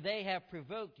 for they have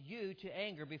provoked you to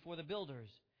anger before the builders.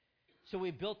 So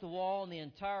we built the wall, and the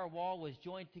entire wall was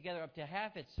joined together up to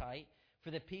half its height,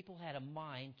 for the people had a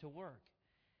mind to work.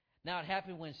 Now it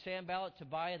happened when Sanballat,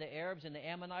 Tobiah, the Arabs, and the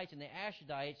Ammonites, and the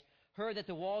Ashdodites heard that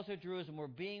the walls of Jerusalem were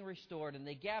being restored, and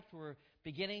the gaps were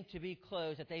beginning to be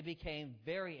closed, that they became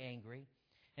very angry.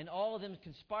 And all of them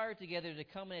conspired together to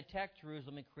come and attack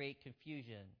Jerusalem and create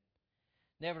confusion.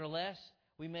 Nevertheless,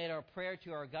 we made our prayer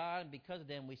to our God, and because of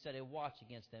them we set a watch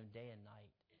against them day and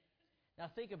night.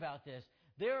 Now think about this.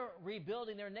 They're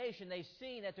rebuilding their nation. They've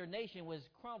seen that their nation was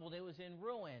crumbled. It was in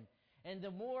ruin. And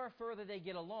the more further they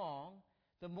get along,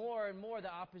 the more and more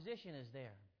the opposition is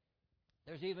there.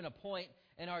 There's even a point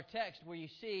in our text where you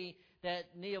see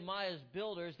that Nehemiah's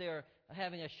builders, they're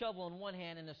having a shovel in one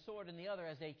hand and a sword in the other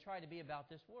as they try to be about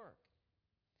this work.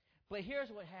 But here's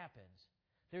what happens.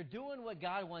 They're doing what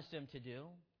God wants them to do,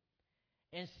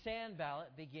 and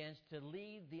Sanballat begins to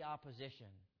lead the opposition.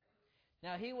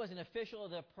 Now, he was an official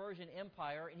of the Persian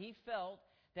Empire, and he felt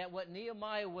that what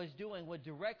Nehemiah was doing would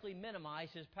directly minimize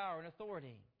his power and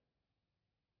authority.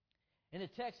 In the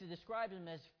text, it describes him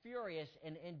as furious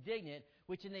and indignant,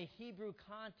 which in the Hebrew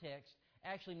context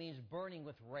actually means burning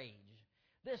with rage.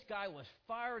 This guy was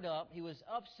fired up. He was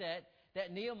upset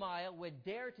that Nehemiah would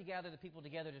dare to gather the people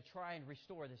together to try and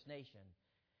restore this nation.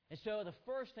 And so the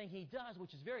first thing he does,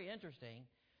 which is very interesting,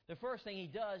 the first thing he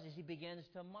does is he begins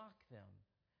to mock them,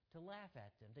 to laugh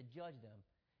at them, to judge them.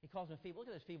 He calls them feeble. Look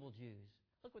at those feeble Jews.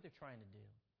 Look what they're trying to do.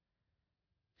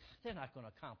 They're not going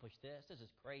to accomplish this. This is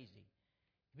crazy.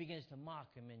 He begins to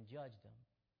mock them and judge them.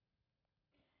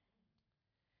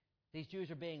 These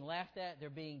Jews are being laughed at. They're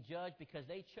being judged because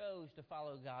they chose to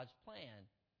follow God's plan.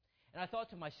 And I thought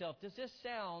to myself, does this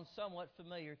sound somewhat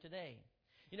familiar today?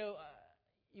 You know,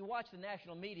 you watch the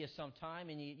national media sometime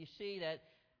and you see that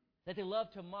they love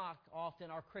to mock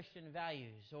often our Christian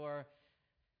values or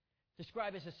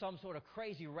describe us as some sort of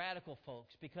crazy radical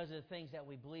folks because of the things that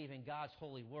we believe in God's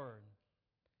holy word.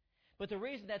 But the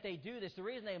reason that they do this, the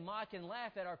reason they mock and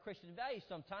laugh at our Christian values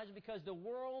sometimes is because the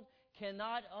world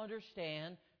cannot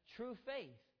understand true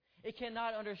faith. It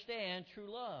cannot understand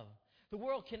true love. The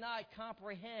world cannot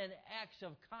comprehend acts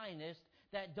of kindness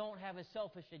that don't have a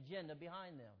selfish agenda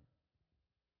behind them.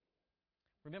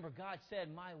 Remember, God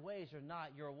said, "My ways are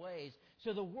not your ways."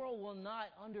 So the world will not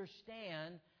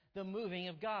understand the moving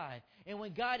of God. And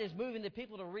when God is moving the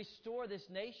people to restore this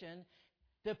nation,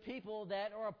 the people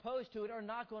that are opposed to it are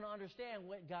not going to understand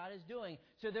what God is doing.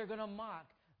 So they're going to mock.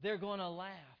 They're going to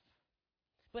laugh.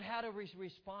 But how do we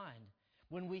respond?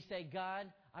 When we say,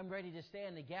 "God, I'm ready to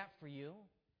stand the gap for you,"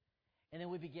 and then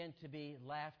we begin to be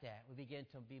laughed at. We begin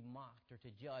to be mocked or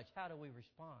to judge. How do we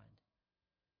respond?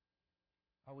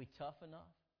 Are we tough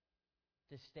enough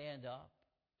to stand up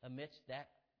amidst that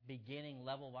beginning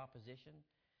level of opposition?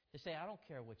 To say, "I don't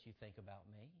care what you think about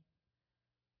me.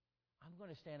 I'm going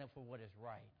to stand up for what is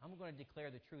right. I'm going to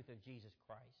declare the truth of Jesus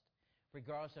Christ,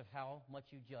 regardless of how much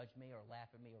you judge me or laugh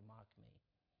at me or mock me."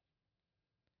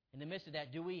 In the midst of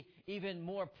that, do we even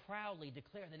more proudly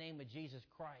declare the name of Jesus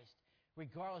Christ,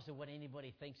 regardless of what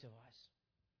anybody thinks of us?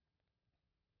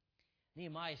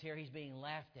 Nehemiah's here. He's being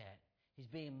laughed at. He's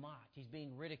being mocked. He's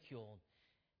being ridiculed.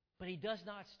 But he does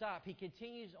not stop. He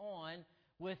continues on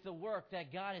with the work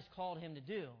that God has called him to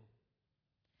do.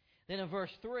 Then in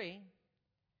verse 3,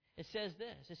 it says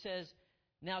this. It says,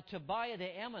 "Now Tobiah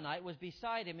the Ammonite was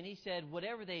beside him, and he said,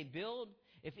 'Whatever they build,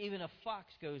 if even a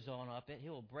fox goes on up it, he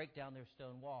will break down their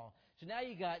stone wall.'" So now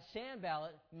you got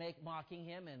Sanballat mocking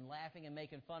him and laughing and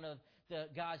making fun of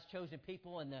God's chosen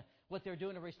people and what they're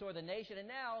doing to restore the nation. And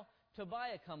now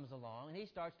Tobiah comes along, and he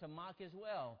starts to mock as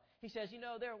well. He says,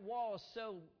 "Their wall is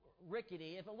so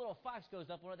rickety. If a little fox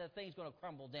goes up on it, that thing's going to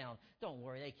crumble down. Don't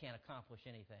worry, they can't accomplish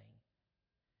anything."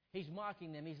 He's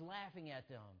mocking them. He's laughing at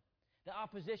them. The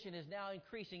opposition is now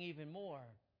increasing even more.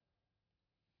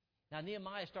 Now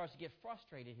Nehemiah starts to get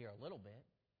frustrated here a little bit,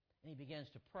 and he begins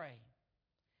to pray.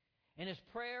 And his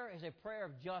prayer is a prayer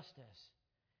of justice.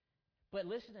 But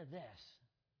listen to this,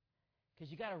 because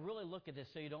you got to really look at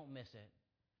this so you don't miss it.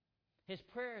 His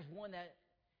prayer is one that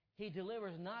he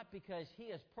delivers not because he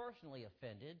is personally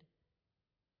offended.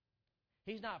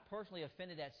 He's not personally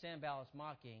offended at Sanballat's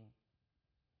mocking.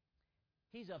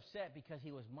 He's upset because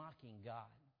he was mocking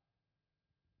God.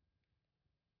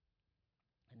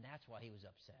 And that's why he was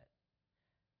upset.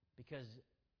 Because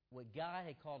what God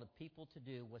had called the people to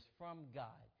do was from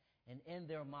God. And in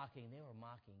their mocking, they were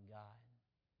mocking God.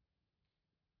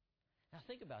 Now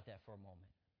think about that for a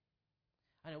moment.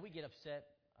 I know we get upset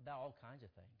about all kinds of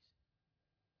things.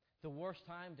 The worst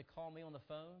time to call me on the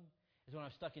phone is when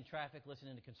I'm stuck in traffic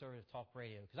listening to conservative talk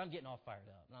radio, because I'm getting all fired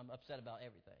up and I'm upset about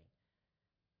everything.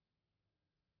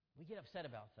 We get upset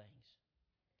about things.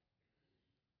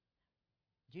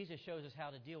 Jesus shows us how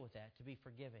to deal with that, to be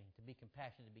forgiving, to be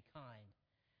compassionate, to be kind.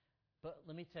 But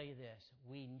let me tell you this,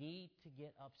 we need to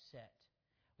get upset.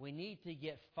 We need to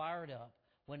get fired up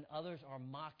when others are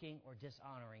mocking or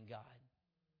dishonoring God.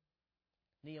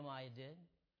 Nehemiah did.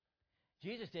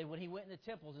 Jesus did when he went in the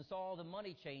temples and saw all the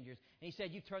money changers. And he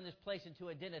said, you turn this place into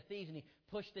a den of thieves. And he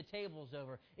pushed the tables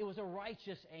over. It was a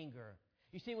righteous anger.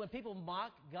 You see, when people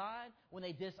mock God, when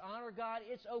they dishonor God,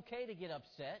 it's okay to get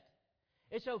upset.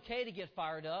 It's okay to get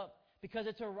fired up because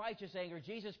it's a righteous anger.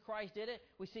 Jesus Christ did it.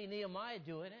 We see Nehemiah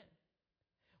doing it.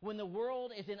 When the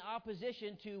world is in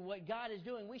opposition to what God is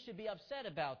doing, we should be upset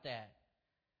about that.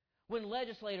 When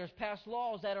legislators pass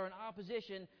laws that are in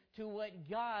opposition to what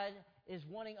God is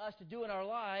wanting us to do in our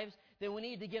lives, then we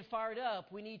need to get fired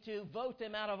up. We need to vote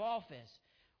them out of office.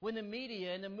 When the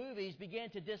media and the movies begin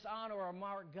to dishonor or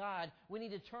mock God, we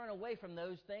need to turn away from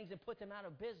those things and put them out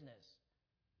of business.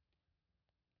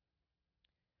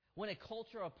 When a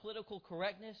culture of political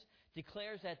correctness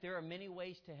declares that there are many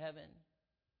ways to heaven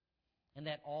and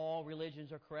that all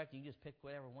religions are correct, you just pick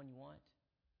whatever one you want,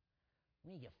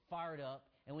 we need to get fired up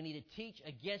and we need to teach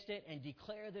against it and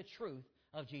declare the truth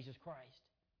of Jesus Christ.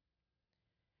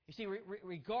 You see,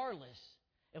 regardless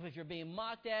of if you're being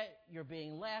mocked at, you're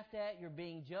being laughed at, you're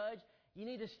being judged, you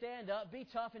need to stand up, be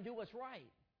tough, and do what's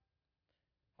right.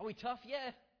 Are we tough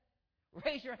yet?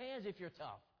 Raise your hands if you're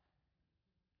tough.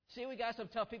 See, we got some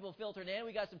tough people filtered in.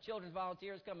 We got some children's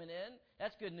volunteers coming in.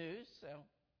 That's good news. So,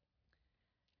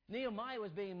 Nehemiah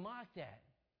was being mocked at.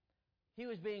 He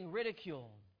was being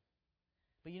ridiculed.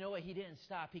 But you know what? He didn't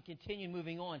stop. He continued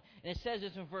moving on. And it says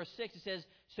this in verse 6. It says,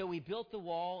 so we built the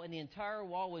wall, and the entire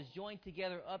wall was joined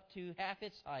together up to half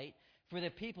its height, for the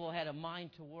people had a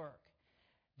mind to work.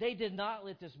 They did not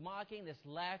let this mocking, this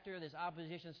laughter, this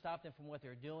opposition stop them from what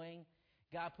they're doing.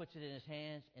 God puts it in His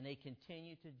hands, and they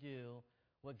continue to do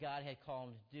what God had called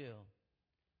them to do.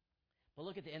 But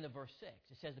look at the end of verse 6.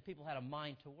 It says the people had a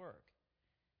mind to work.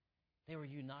 They were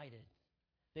united.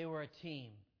 They were a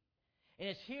team. And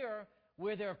it's here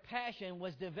where their passion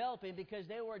was developing because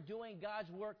they were doing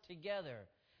God's work together.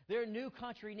 Their new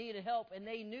country needed help, and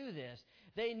they knew this.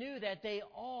 They knew that they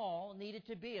all needed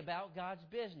to be about God's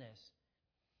business.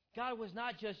 God was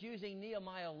not just using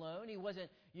Nehemiah alone. He wasn't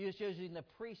just using the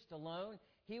priest alone.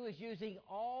 He was using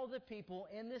all the people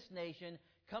in this nation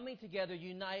coming together,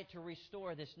 united to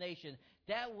restore this nation.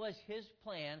 That was His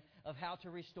plan of how to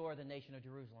restore the nation of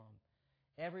Jerusalem.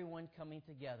 Everyone coming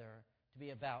together to be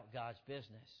about God's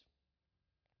business.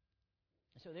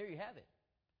 So there you have it.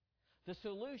 The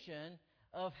solution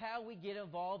of how we get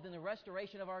involved in the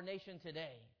restoration of our nation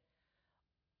today.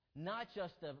 Not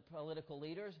just the political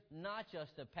leaders, not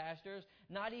just the pastors,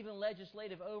 not even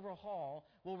legislative overhaul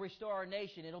will restore our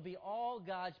nation. It'll be all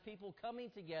God's people coming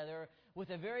together with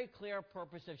a very clear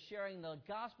purpose of sharing the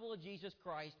gospel of Jesus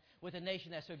Christ with a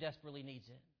nation that so desperately needs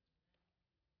it.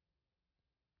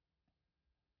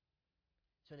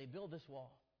 So they build this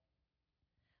wall.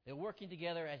 They're working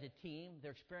together as a team.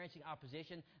 They're experiencing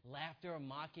opposition, laughter,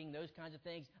 mocking, those kinds of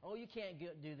things. Oh, you can't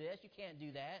do this. You can't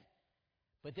do that.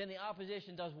 But then the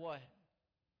opposition does what?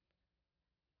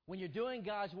 When you're doing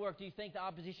God's work, do you think the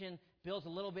opposition builds a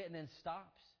little bit and then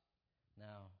stops?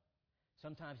 No.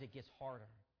 Sometimes it gets harder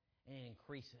and it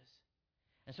increases.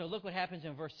 And so look what happens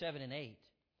in verse 7 and 8.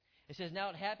 It says, now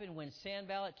it happened when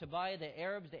Sanballat, Tobiah, the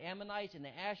Arabs, the Ammonites, and the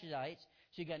Ashdodites,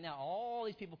 so you got now all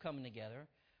these people coming together,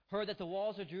 heard that the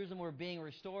walls of Jerusalem were being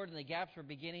restored and the gaps were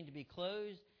beginning to be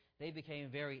closed, they became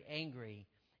very angry.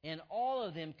 And all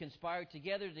of them conspired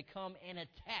together to come and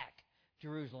attack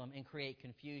Jerusalem and create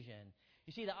confusion.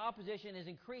 You see, the opposition has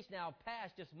increased now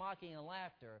past just mocking and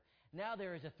laughter. Now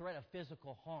there is a threat of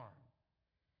physical harm.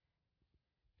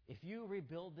 If you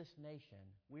rebuild this nation,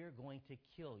 we are going to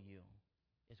kill you,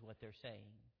 is what they're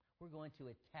saying. We're going to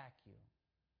attack you.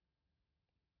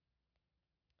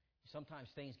 Sometimes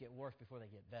things get worse before they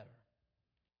get better.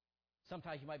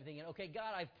 Sometimes you might be thinking, okay,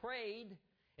 God, I've prayed.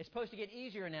 It's supposed to get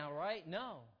easier now, right?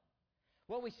 No.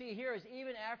 What we see here is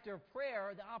even after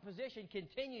prayer, the opposition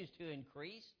continues to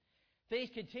increase. Things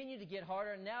continue to get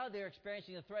harder. Now they're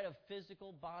experiencing the threat of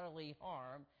physical bodily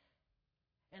harm.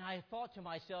 And I thought to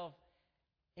myself,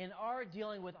 in our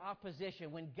dealing with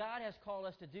opposition, when God has called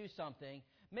us to do something,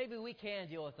 maybe we can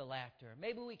deal with the laughter.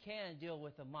 Maybe we can deal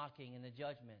with the mocking and the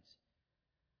judgments.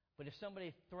 But if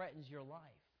somebody threatens your life,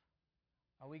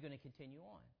 are we going to continue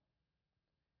on?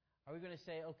 Are we going to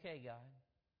say, okay, God,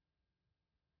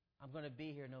 I'm going to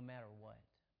be here no matter what?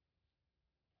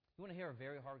 You want to hear a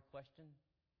very hard question?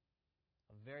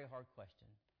 A very hard question.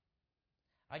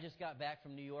 I just got back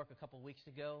from New York a couple of weeks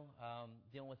ago,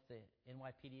 dealing with the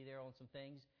NYPD there on some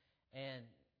things, and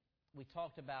we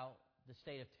talked about the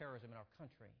state of terrorism in our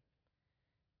country.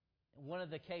 One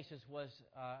of the cases was,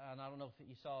 and I don't know if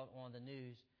you saw it on the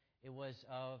news, it was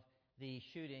of the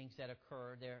shootings that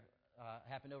occurred there,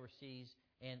 happened overseas,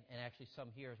 and actually some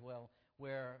here as well,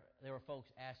 where there were folks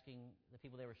asking the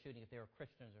people they were shooting if they were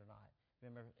Christians or not.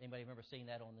 Anybody remember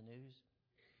seeing that on the news?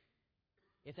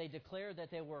 If they declared that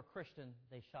they were a Christian,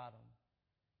 they shot them.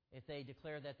 If they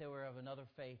declared that they were of another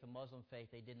faith, a Muslim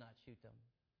faith, they did not shoot them.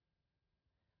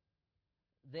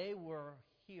 They were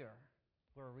here.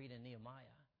 We're reading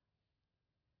Nehemiah.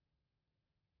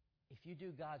 If you do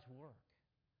God's work,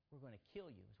 we're going to kill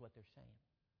you, is what they're saying.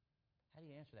 How do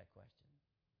you answer that question?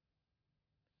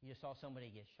 You just saw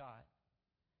somebody get shot.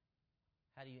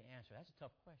 How do you answer? That's a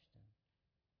tough question.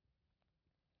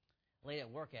 A lady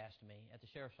at work asked me at the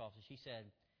sheriff's office, she said,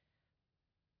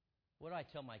 what do I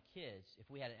tell my kids if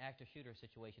we had an active shooter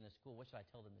situation in school? What should I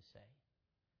tell them to say?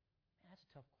 Man, that's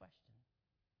a tough question.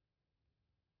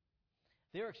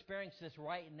 They're experiencing this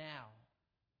right now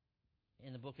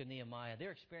in the book of Nehemiah.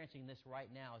 They're experiencing this right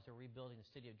now as they're rebuilding the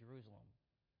city of Jerusalem.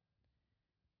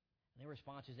 And their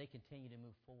response is they continue to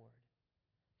move forward.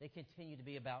 They continue to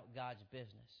be about God's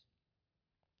business.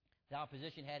 The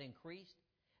opposition had increased.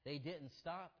 They didn't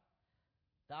stop.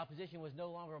 The opposition was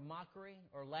no longer mockery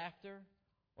or laughter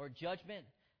or judgment.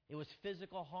 It was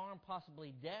physical harm,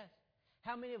 possibly death.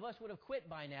 How many of us would have quit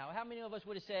by now? How many of us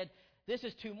would have said, this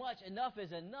is too much, enough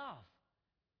is enough?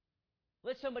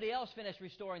 Let somebody else finish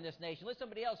restoring this nation. Let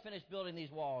somebody else finish building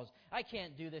these walls. I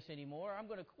can't do this anymore. I'm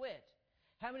going to quit.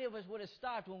 How many of us would have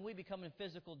stopped when we become in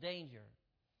physical danger?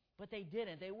 But they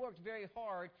didn't. They worked very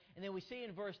hard. And then we see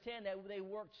in verse 10 that they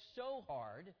worked so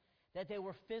hard that they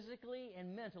were physically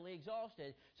and mentally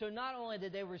exhausted. So not only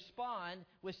did they respond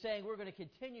with saying, we're going to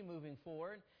continue moving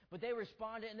forward, but they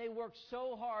responded and they worked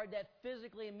so hard that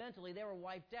physically and mentally they were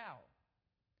wiped out.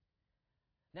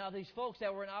 Now, these folks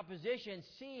that were in opposition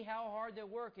see how hard they're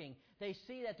working. They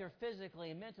see that they're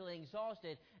physically and mentally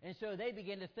exhausted. And so they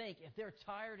begin to think, if they're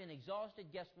tired and exhausted,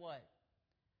 guess what?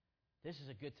 This is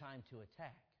a good time to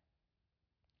attack.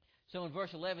 So in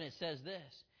verse 11 it says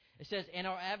this. It says, and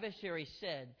our adversary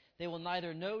said, they will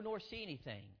neither know nor see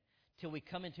anything till we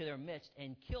come into their midst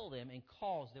and kill them and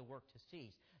cause their work to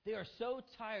cease. They are so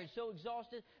tired, so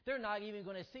exhausted, they're not even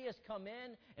going to see us come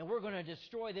in, and we're going to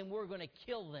destroy them. We're going to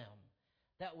kill them.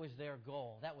 That was their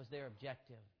goal. That was their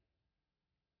objective.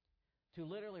 To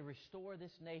literally restore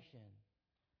this nation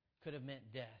could have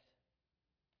meant death.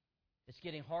 It's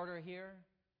getting harder here.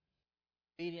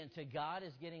 Obedience to God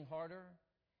is getting harder.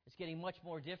 It's getting much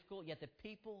more difficult, yet the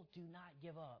people do not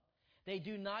give up. They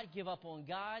do not give up on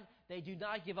God. They do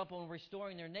not give up on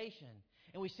restoring their nation.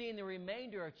 And we see in the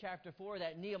remainder of chapter 4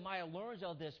 that Nehemiah learns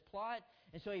of this plot,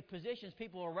 and so he positions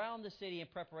people around the city in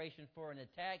preparation for an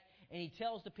attack, and he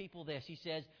tells the people this. He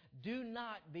says, do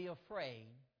not be afraid.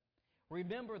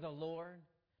 Remember the Lord,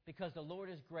 because the Lord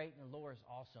is great and the Lord is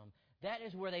awesome. That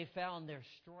is where they found their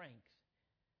strength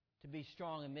to be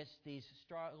strong amidst these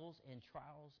struggles and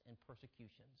trials and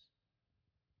persecutions.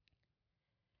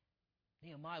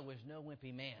 Nehemiah was no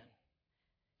wimpy man.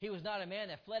 He was not a man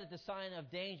that fled at the sign of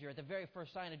danger, at the very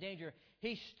first sign of danger.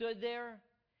 He stood there.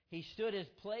 He stood his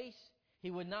place.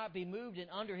 He would not be moved, and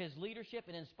under his leadership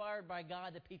and inspired by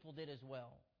God, the people did as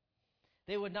well.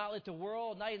 They would not let the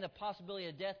world, not even the possibility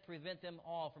of death, prevent them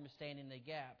all from standing the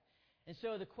gap. And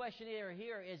so the question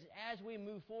here is, as we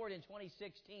move forward in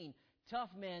 2016, tough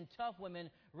men, tough women,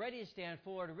 ready to stand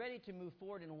forward, ready to move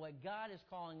forward in what God is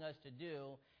calling us to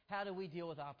do, how do we deal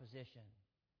with opposition?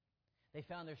 They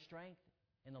found their strength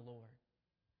in the Lord.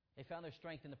 They found their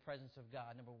strength in the presence of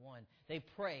God, number one. They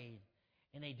prayed,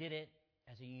 and they did it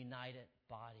as a united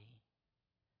body,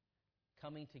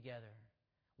 coming together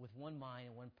with one mind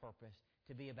and one purpose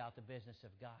to be about the business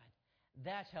of God.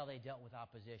 That's how they dealt with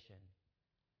opposition.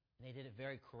 And they did it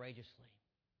very courageously.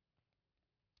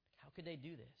 How could they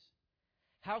do this?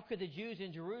 How could the Jews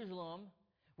in Jerusalem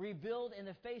rebuild in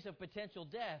the face of potential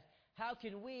death? How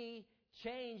can we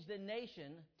change the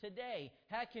nation today?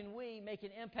 How can we make an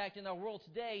impact in our world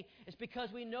today? It's because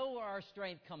we know where our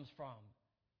strength comes from.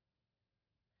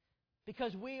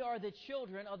 Because we are the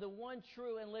children of the one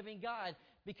true and living God.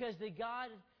 Because the God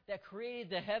that created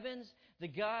the heavens, the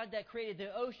God that created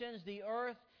the oceans, the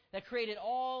earth, that created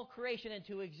all creation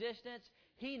into existence,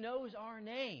 He knows our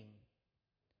name.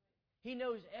 He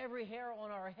knows every hair on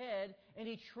our head, and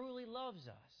He truly loves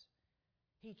us.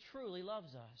 He truly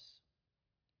loves us.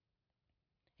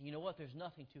 And you know what? There's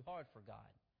nothing too hard for God.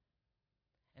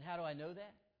 And how do I know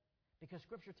that? Because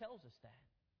Scripture tells us that.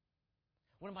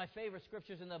 One of my favorite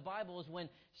scriptures in the Bible is when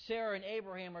Sarah and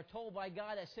Abraham are told by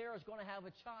God that Sarah's going to have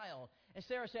a child. And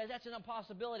Sarah says, that's an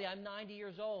impossibility. I'm 90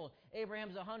 years old.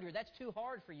 Abraham's 100. That's too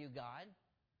hard for you, God.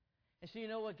 And so you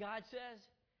know what God says?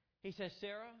 He says,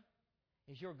 Sarah,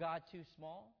 is your God too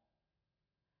small?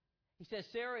 He says,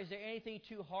 Sarah, is there anything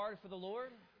too hard for the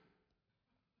Lord?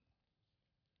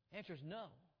 The answer is no.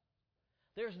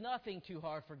 There's nothing too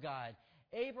hard for God.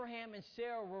 Abraham and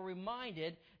Sarah were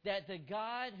reminded that the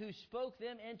God who spoke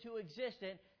them into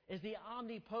existence is the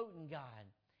omnipotent God.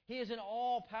 He is an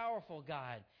all-powerful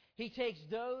God. He takes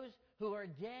those who are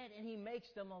dead and He makes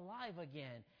them alive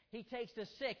again. He takes the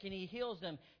sick and He heals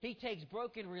them. He takes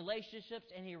broken relationships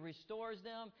and He restores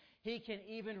them. He can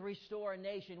even restore a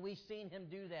nation. We've seen Him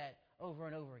do that over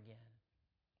and over again.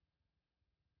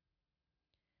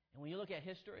 And when you look at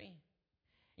history,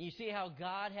 and you see how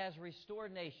God has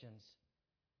restored nations,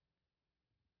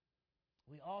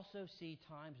 we also see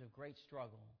times of great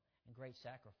struggle and great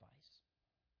sacrifice.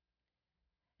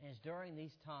 And it's during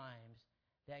these times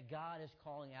that God is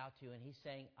calling out to, and He's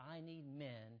saying, I need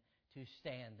men to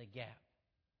stand the gap.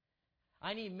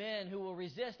 I need men who will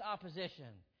resist opposition,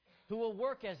 who will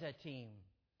work as a team,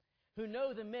 who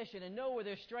know the mission and know where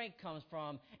their strength comes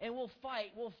from, and will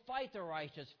fight the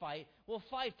righteous fight, will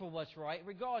fight for what's right,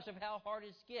 regardless of how hard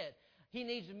it gets. He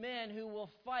needs men who will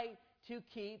fight to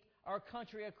keep our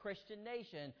country a Christian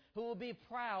nation, who will be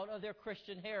proud of their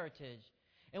Christian heritage.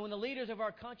 And when the leaders of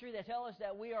our country, they tell us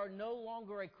that we are no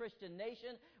longer a Christian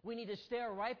nation, we need to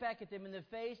stare right back at them in the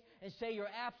face and say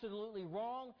you're absolutely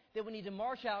wrong, that we need to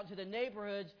march out into the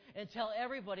neighborhoods and tell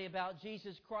everybody about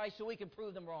Jesus Christ so we can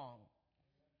prove them wrong.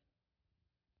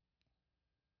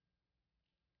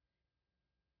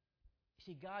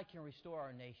 You see, God can restore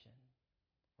our nation.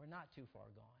 We're not too far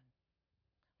gone.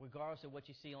 Regardless of what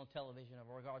you see on television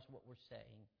or regardless of what we're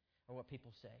saying or what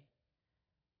people say.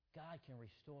 God can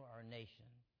restore our nation.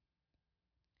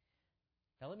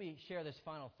 Now let me share this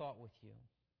final thought with you.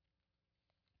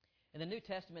 In the New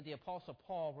Testament, the Apostle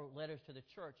Paul wrote letters to the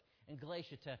church in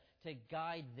Galatia to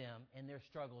guide them in their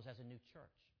struggles as a new church.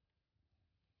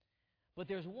 But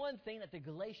there's one thing that the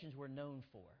Galatians were known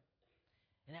for,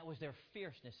 and that was their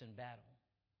fierceness in battle.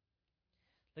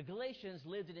 The Galatians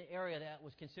lived in an area that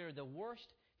was considered the worst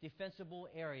defensible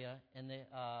area in the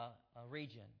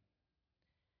region.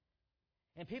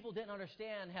 And people didn't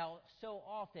understand how so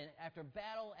often, after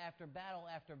battle after battle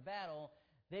after battle,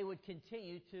 they would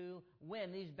continue to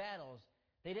win these battles.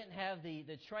 They didn't have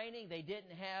the training. They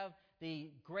didn't have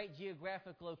the great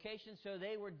geographic location, so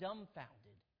they were dumbfounded.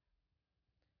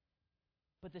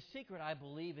 But the secret, I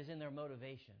believe, is in their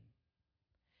motivation.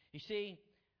 You see,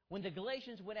 when the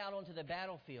Galatians went out onto the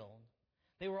battlefield,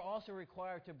 they were also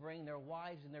required to bring their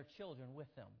wives and their children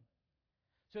with them.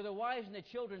 So the wives and the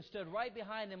children stood right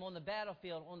behind them on the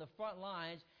battlefield, on the front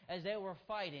lines, as they were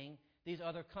fighting these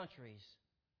other countries.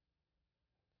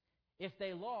 If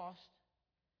they lost,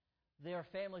 their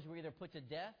families were either put to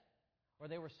death or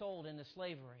they were sold into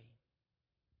slavery.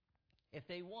 If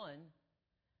they won,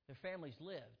 their families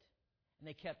lived, and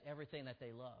they kept everything that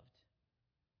they loved.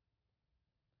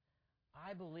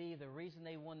 I believe the reason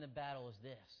they won the battle is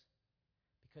this: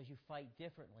 because you fight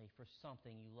differently for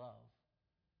something you love.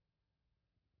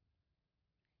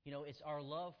 You know, it's our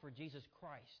love for Jesus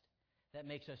Christ that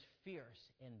makes us fierce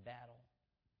in battle,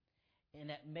 and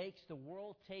that makes the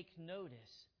world take notice.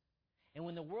 And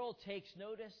when the world takes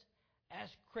notice, as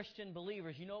Christian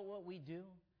believers, you know what we do?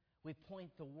 We point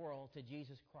the world to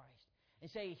Jesus Christ and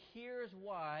say, here's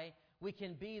why we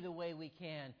can be the way we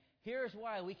can. Here's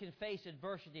why we can face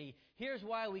adversity. Here's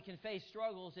why we can face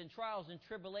struggles and trials and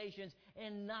tribulations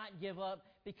and not give up,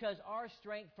 because our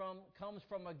strength comes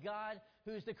from a God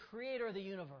who's the creator of the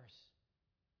universe.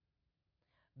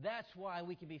 That's why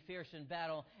we can be fierce in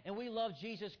battle. And we love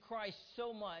Jesus Christ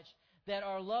so much that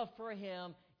our love for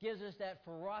Him gives us that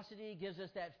ferocity, gives us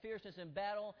that fierceness in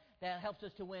battle that helps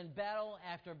us to win battle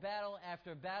after battle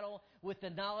after battle, with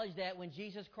the knowledge that when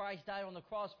Jesus Christ died on the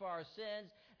cross for our sins,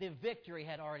 the victory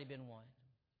had already been won.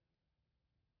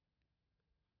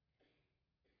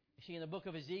 You see, in the book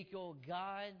of Ezekiel,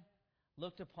 God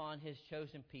looked upon His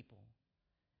chosen people,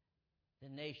 the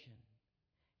nation,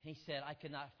 and He said, I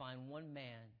could not find one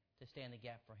man to stand the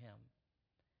gap for Him.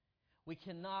 We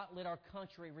cannot let our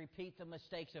country repeat the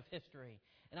mistakes of history.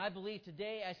 And I believe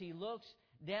today, as He looks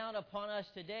down upon us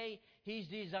today, He's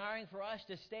desiring for us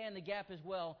to stand the gap as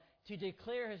well, to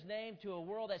declare His name to a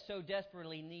world that so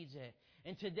desperately needs it.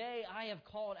 And today, I have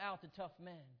called out the tough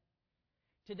men.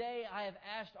 Today, I have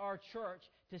asked our church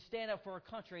to stand up for our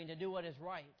country and to do what is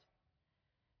right.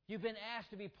 You've been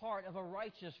asked to be part of a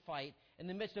righteous fight in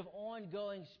the midst of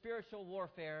ongoing spiritual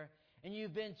warfare, and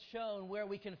you've been shown where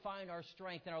we can find our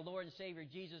strength in our Lord and Savior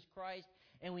Jesus Christ,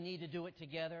 and we need to do it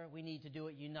together. We need to do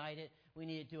it united. We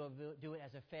need to do it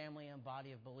as a family and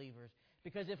body of believers.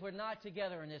 Because if we're not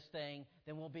together in this thing,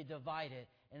 then we'll be divided,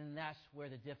 and that's where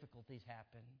the difficulties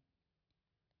happen.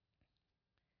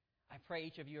 I pray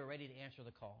each of you are ready to answer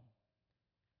the call.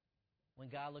 When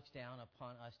God looks down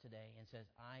upon us today and says,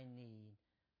 I need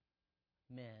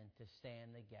men to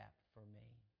stand the gap for me.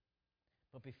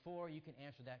 But before you can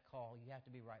answer that call, you have to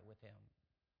be right with Him.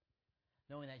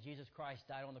 Knowing that Jesus Christ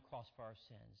died on the cross for our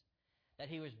sins, that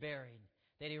He was buried,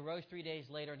 that He rose 3 days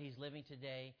later and He's living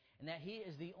today, and that He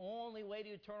is the only way to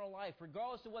eternal life.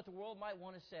 Regardless of what the world might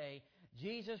want to say,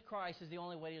 Jesus Christ is the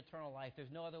only way to eternal life.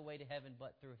 There's no other way to heaven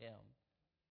but through Him.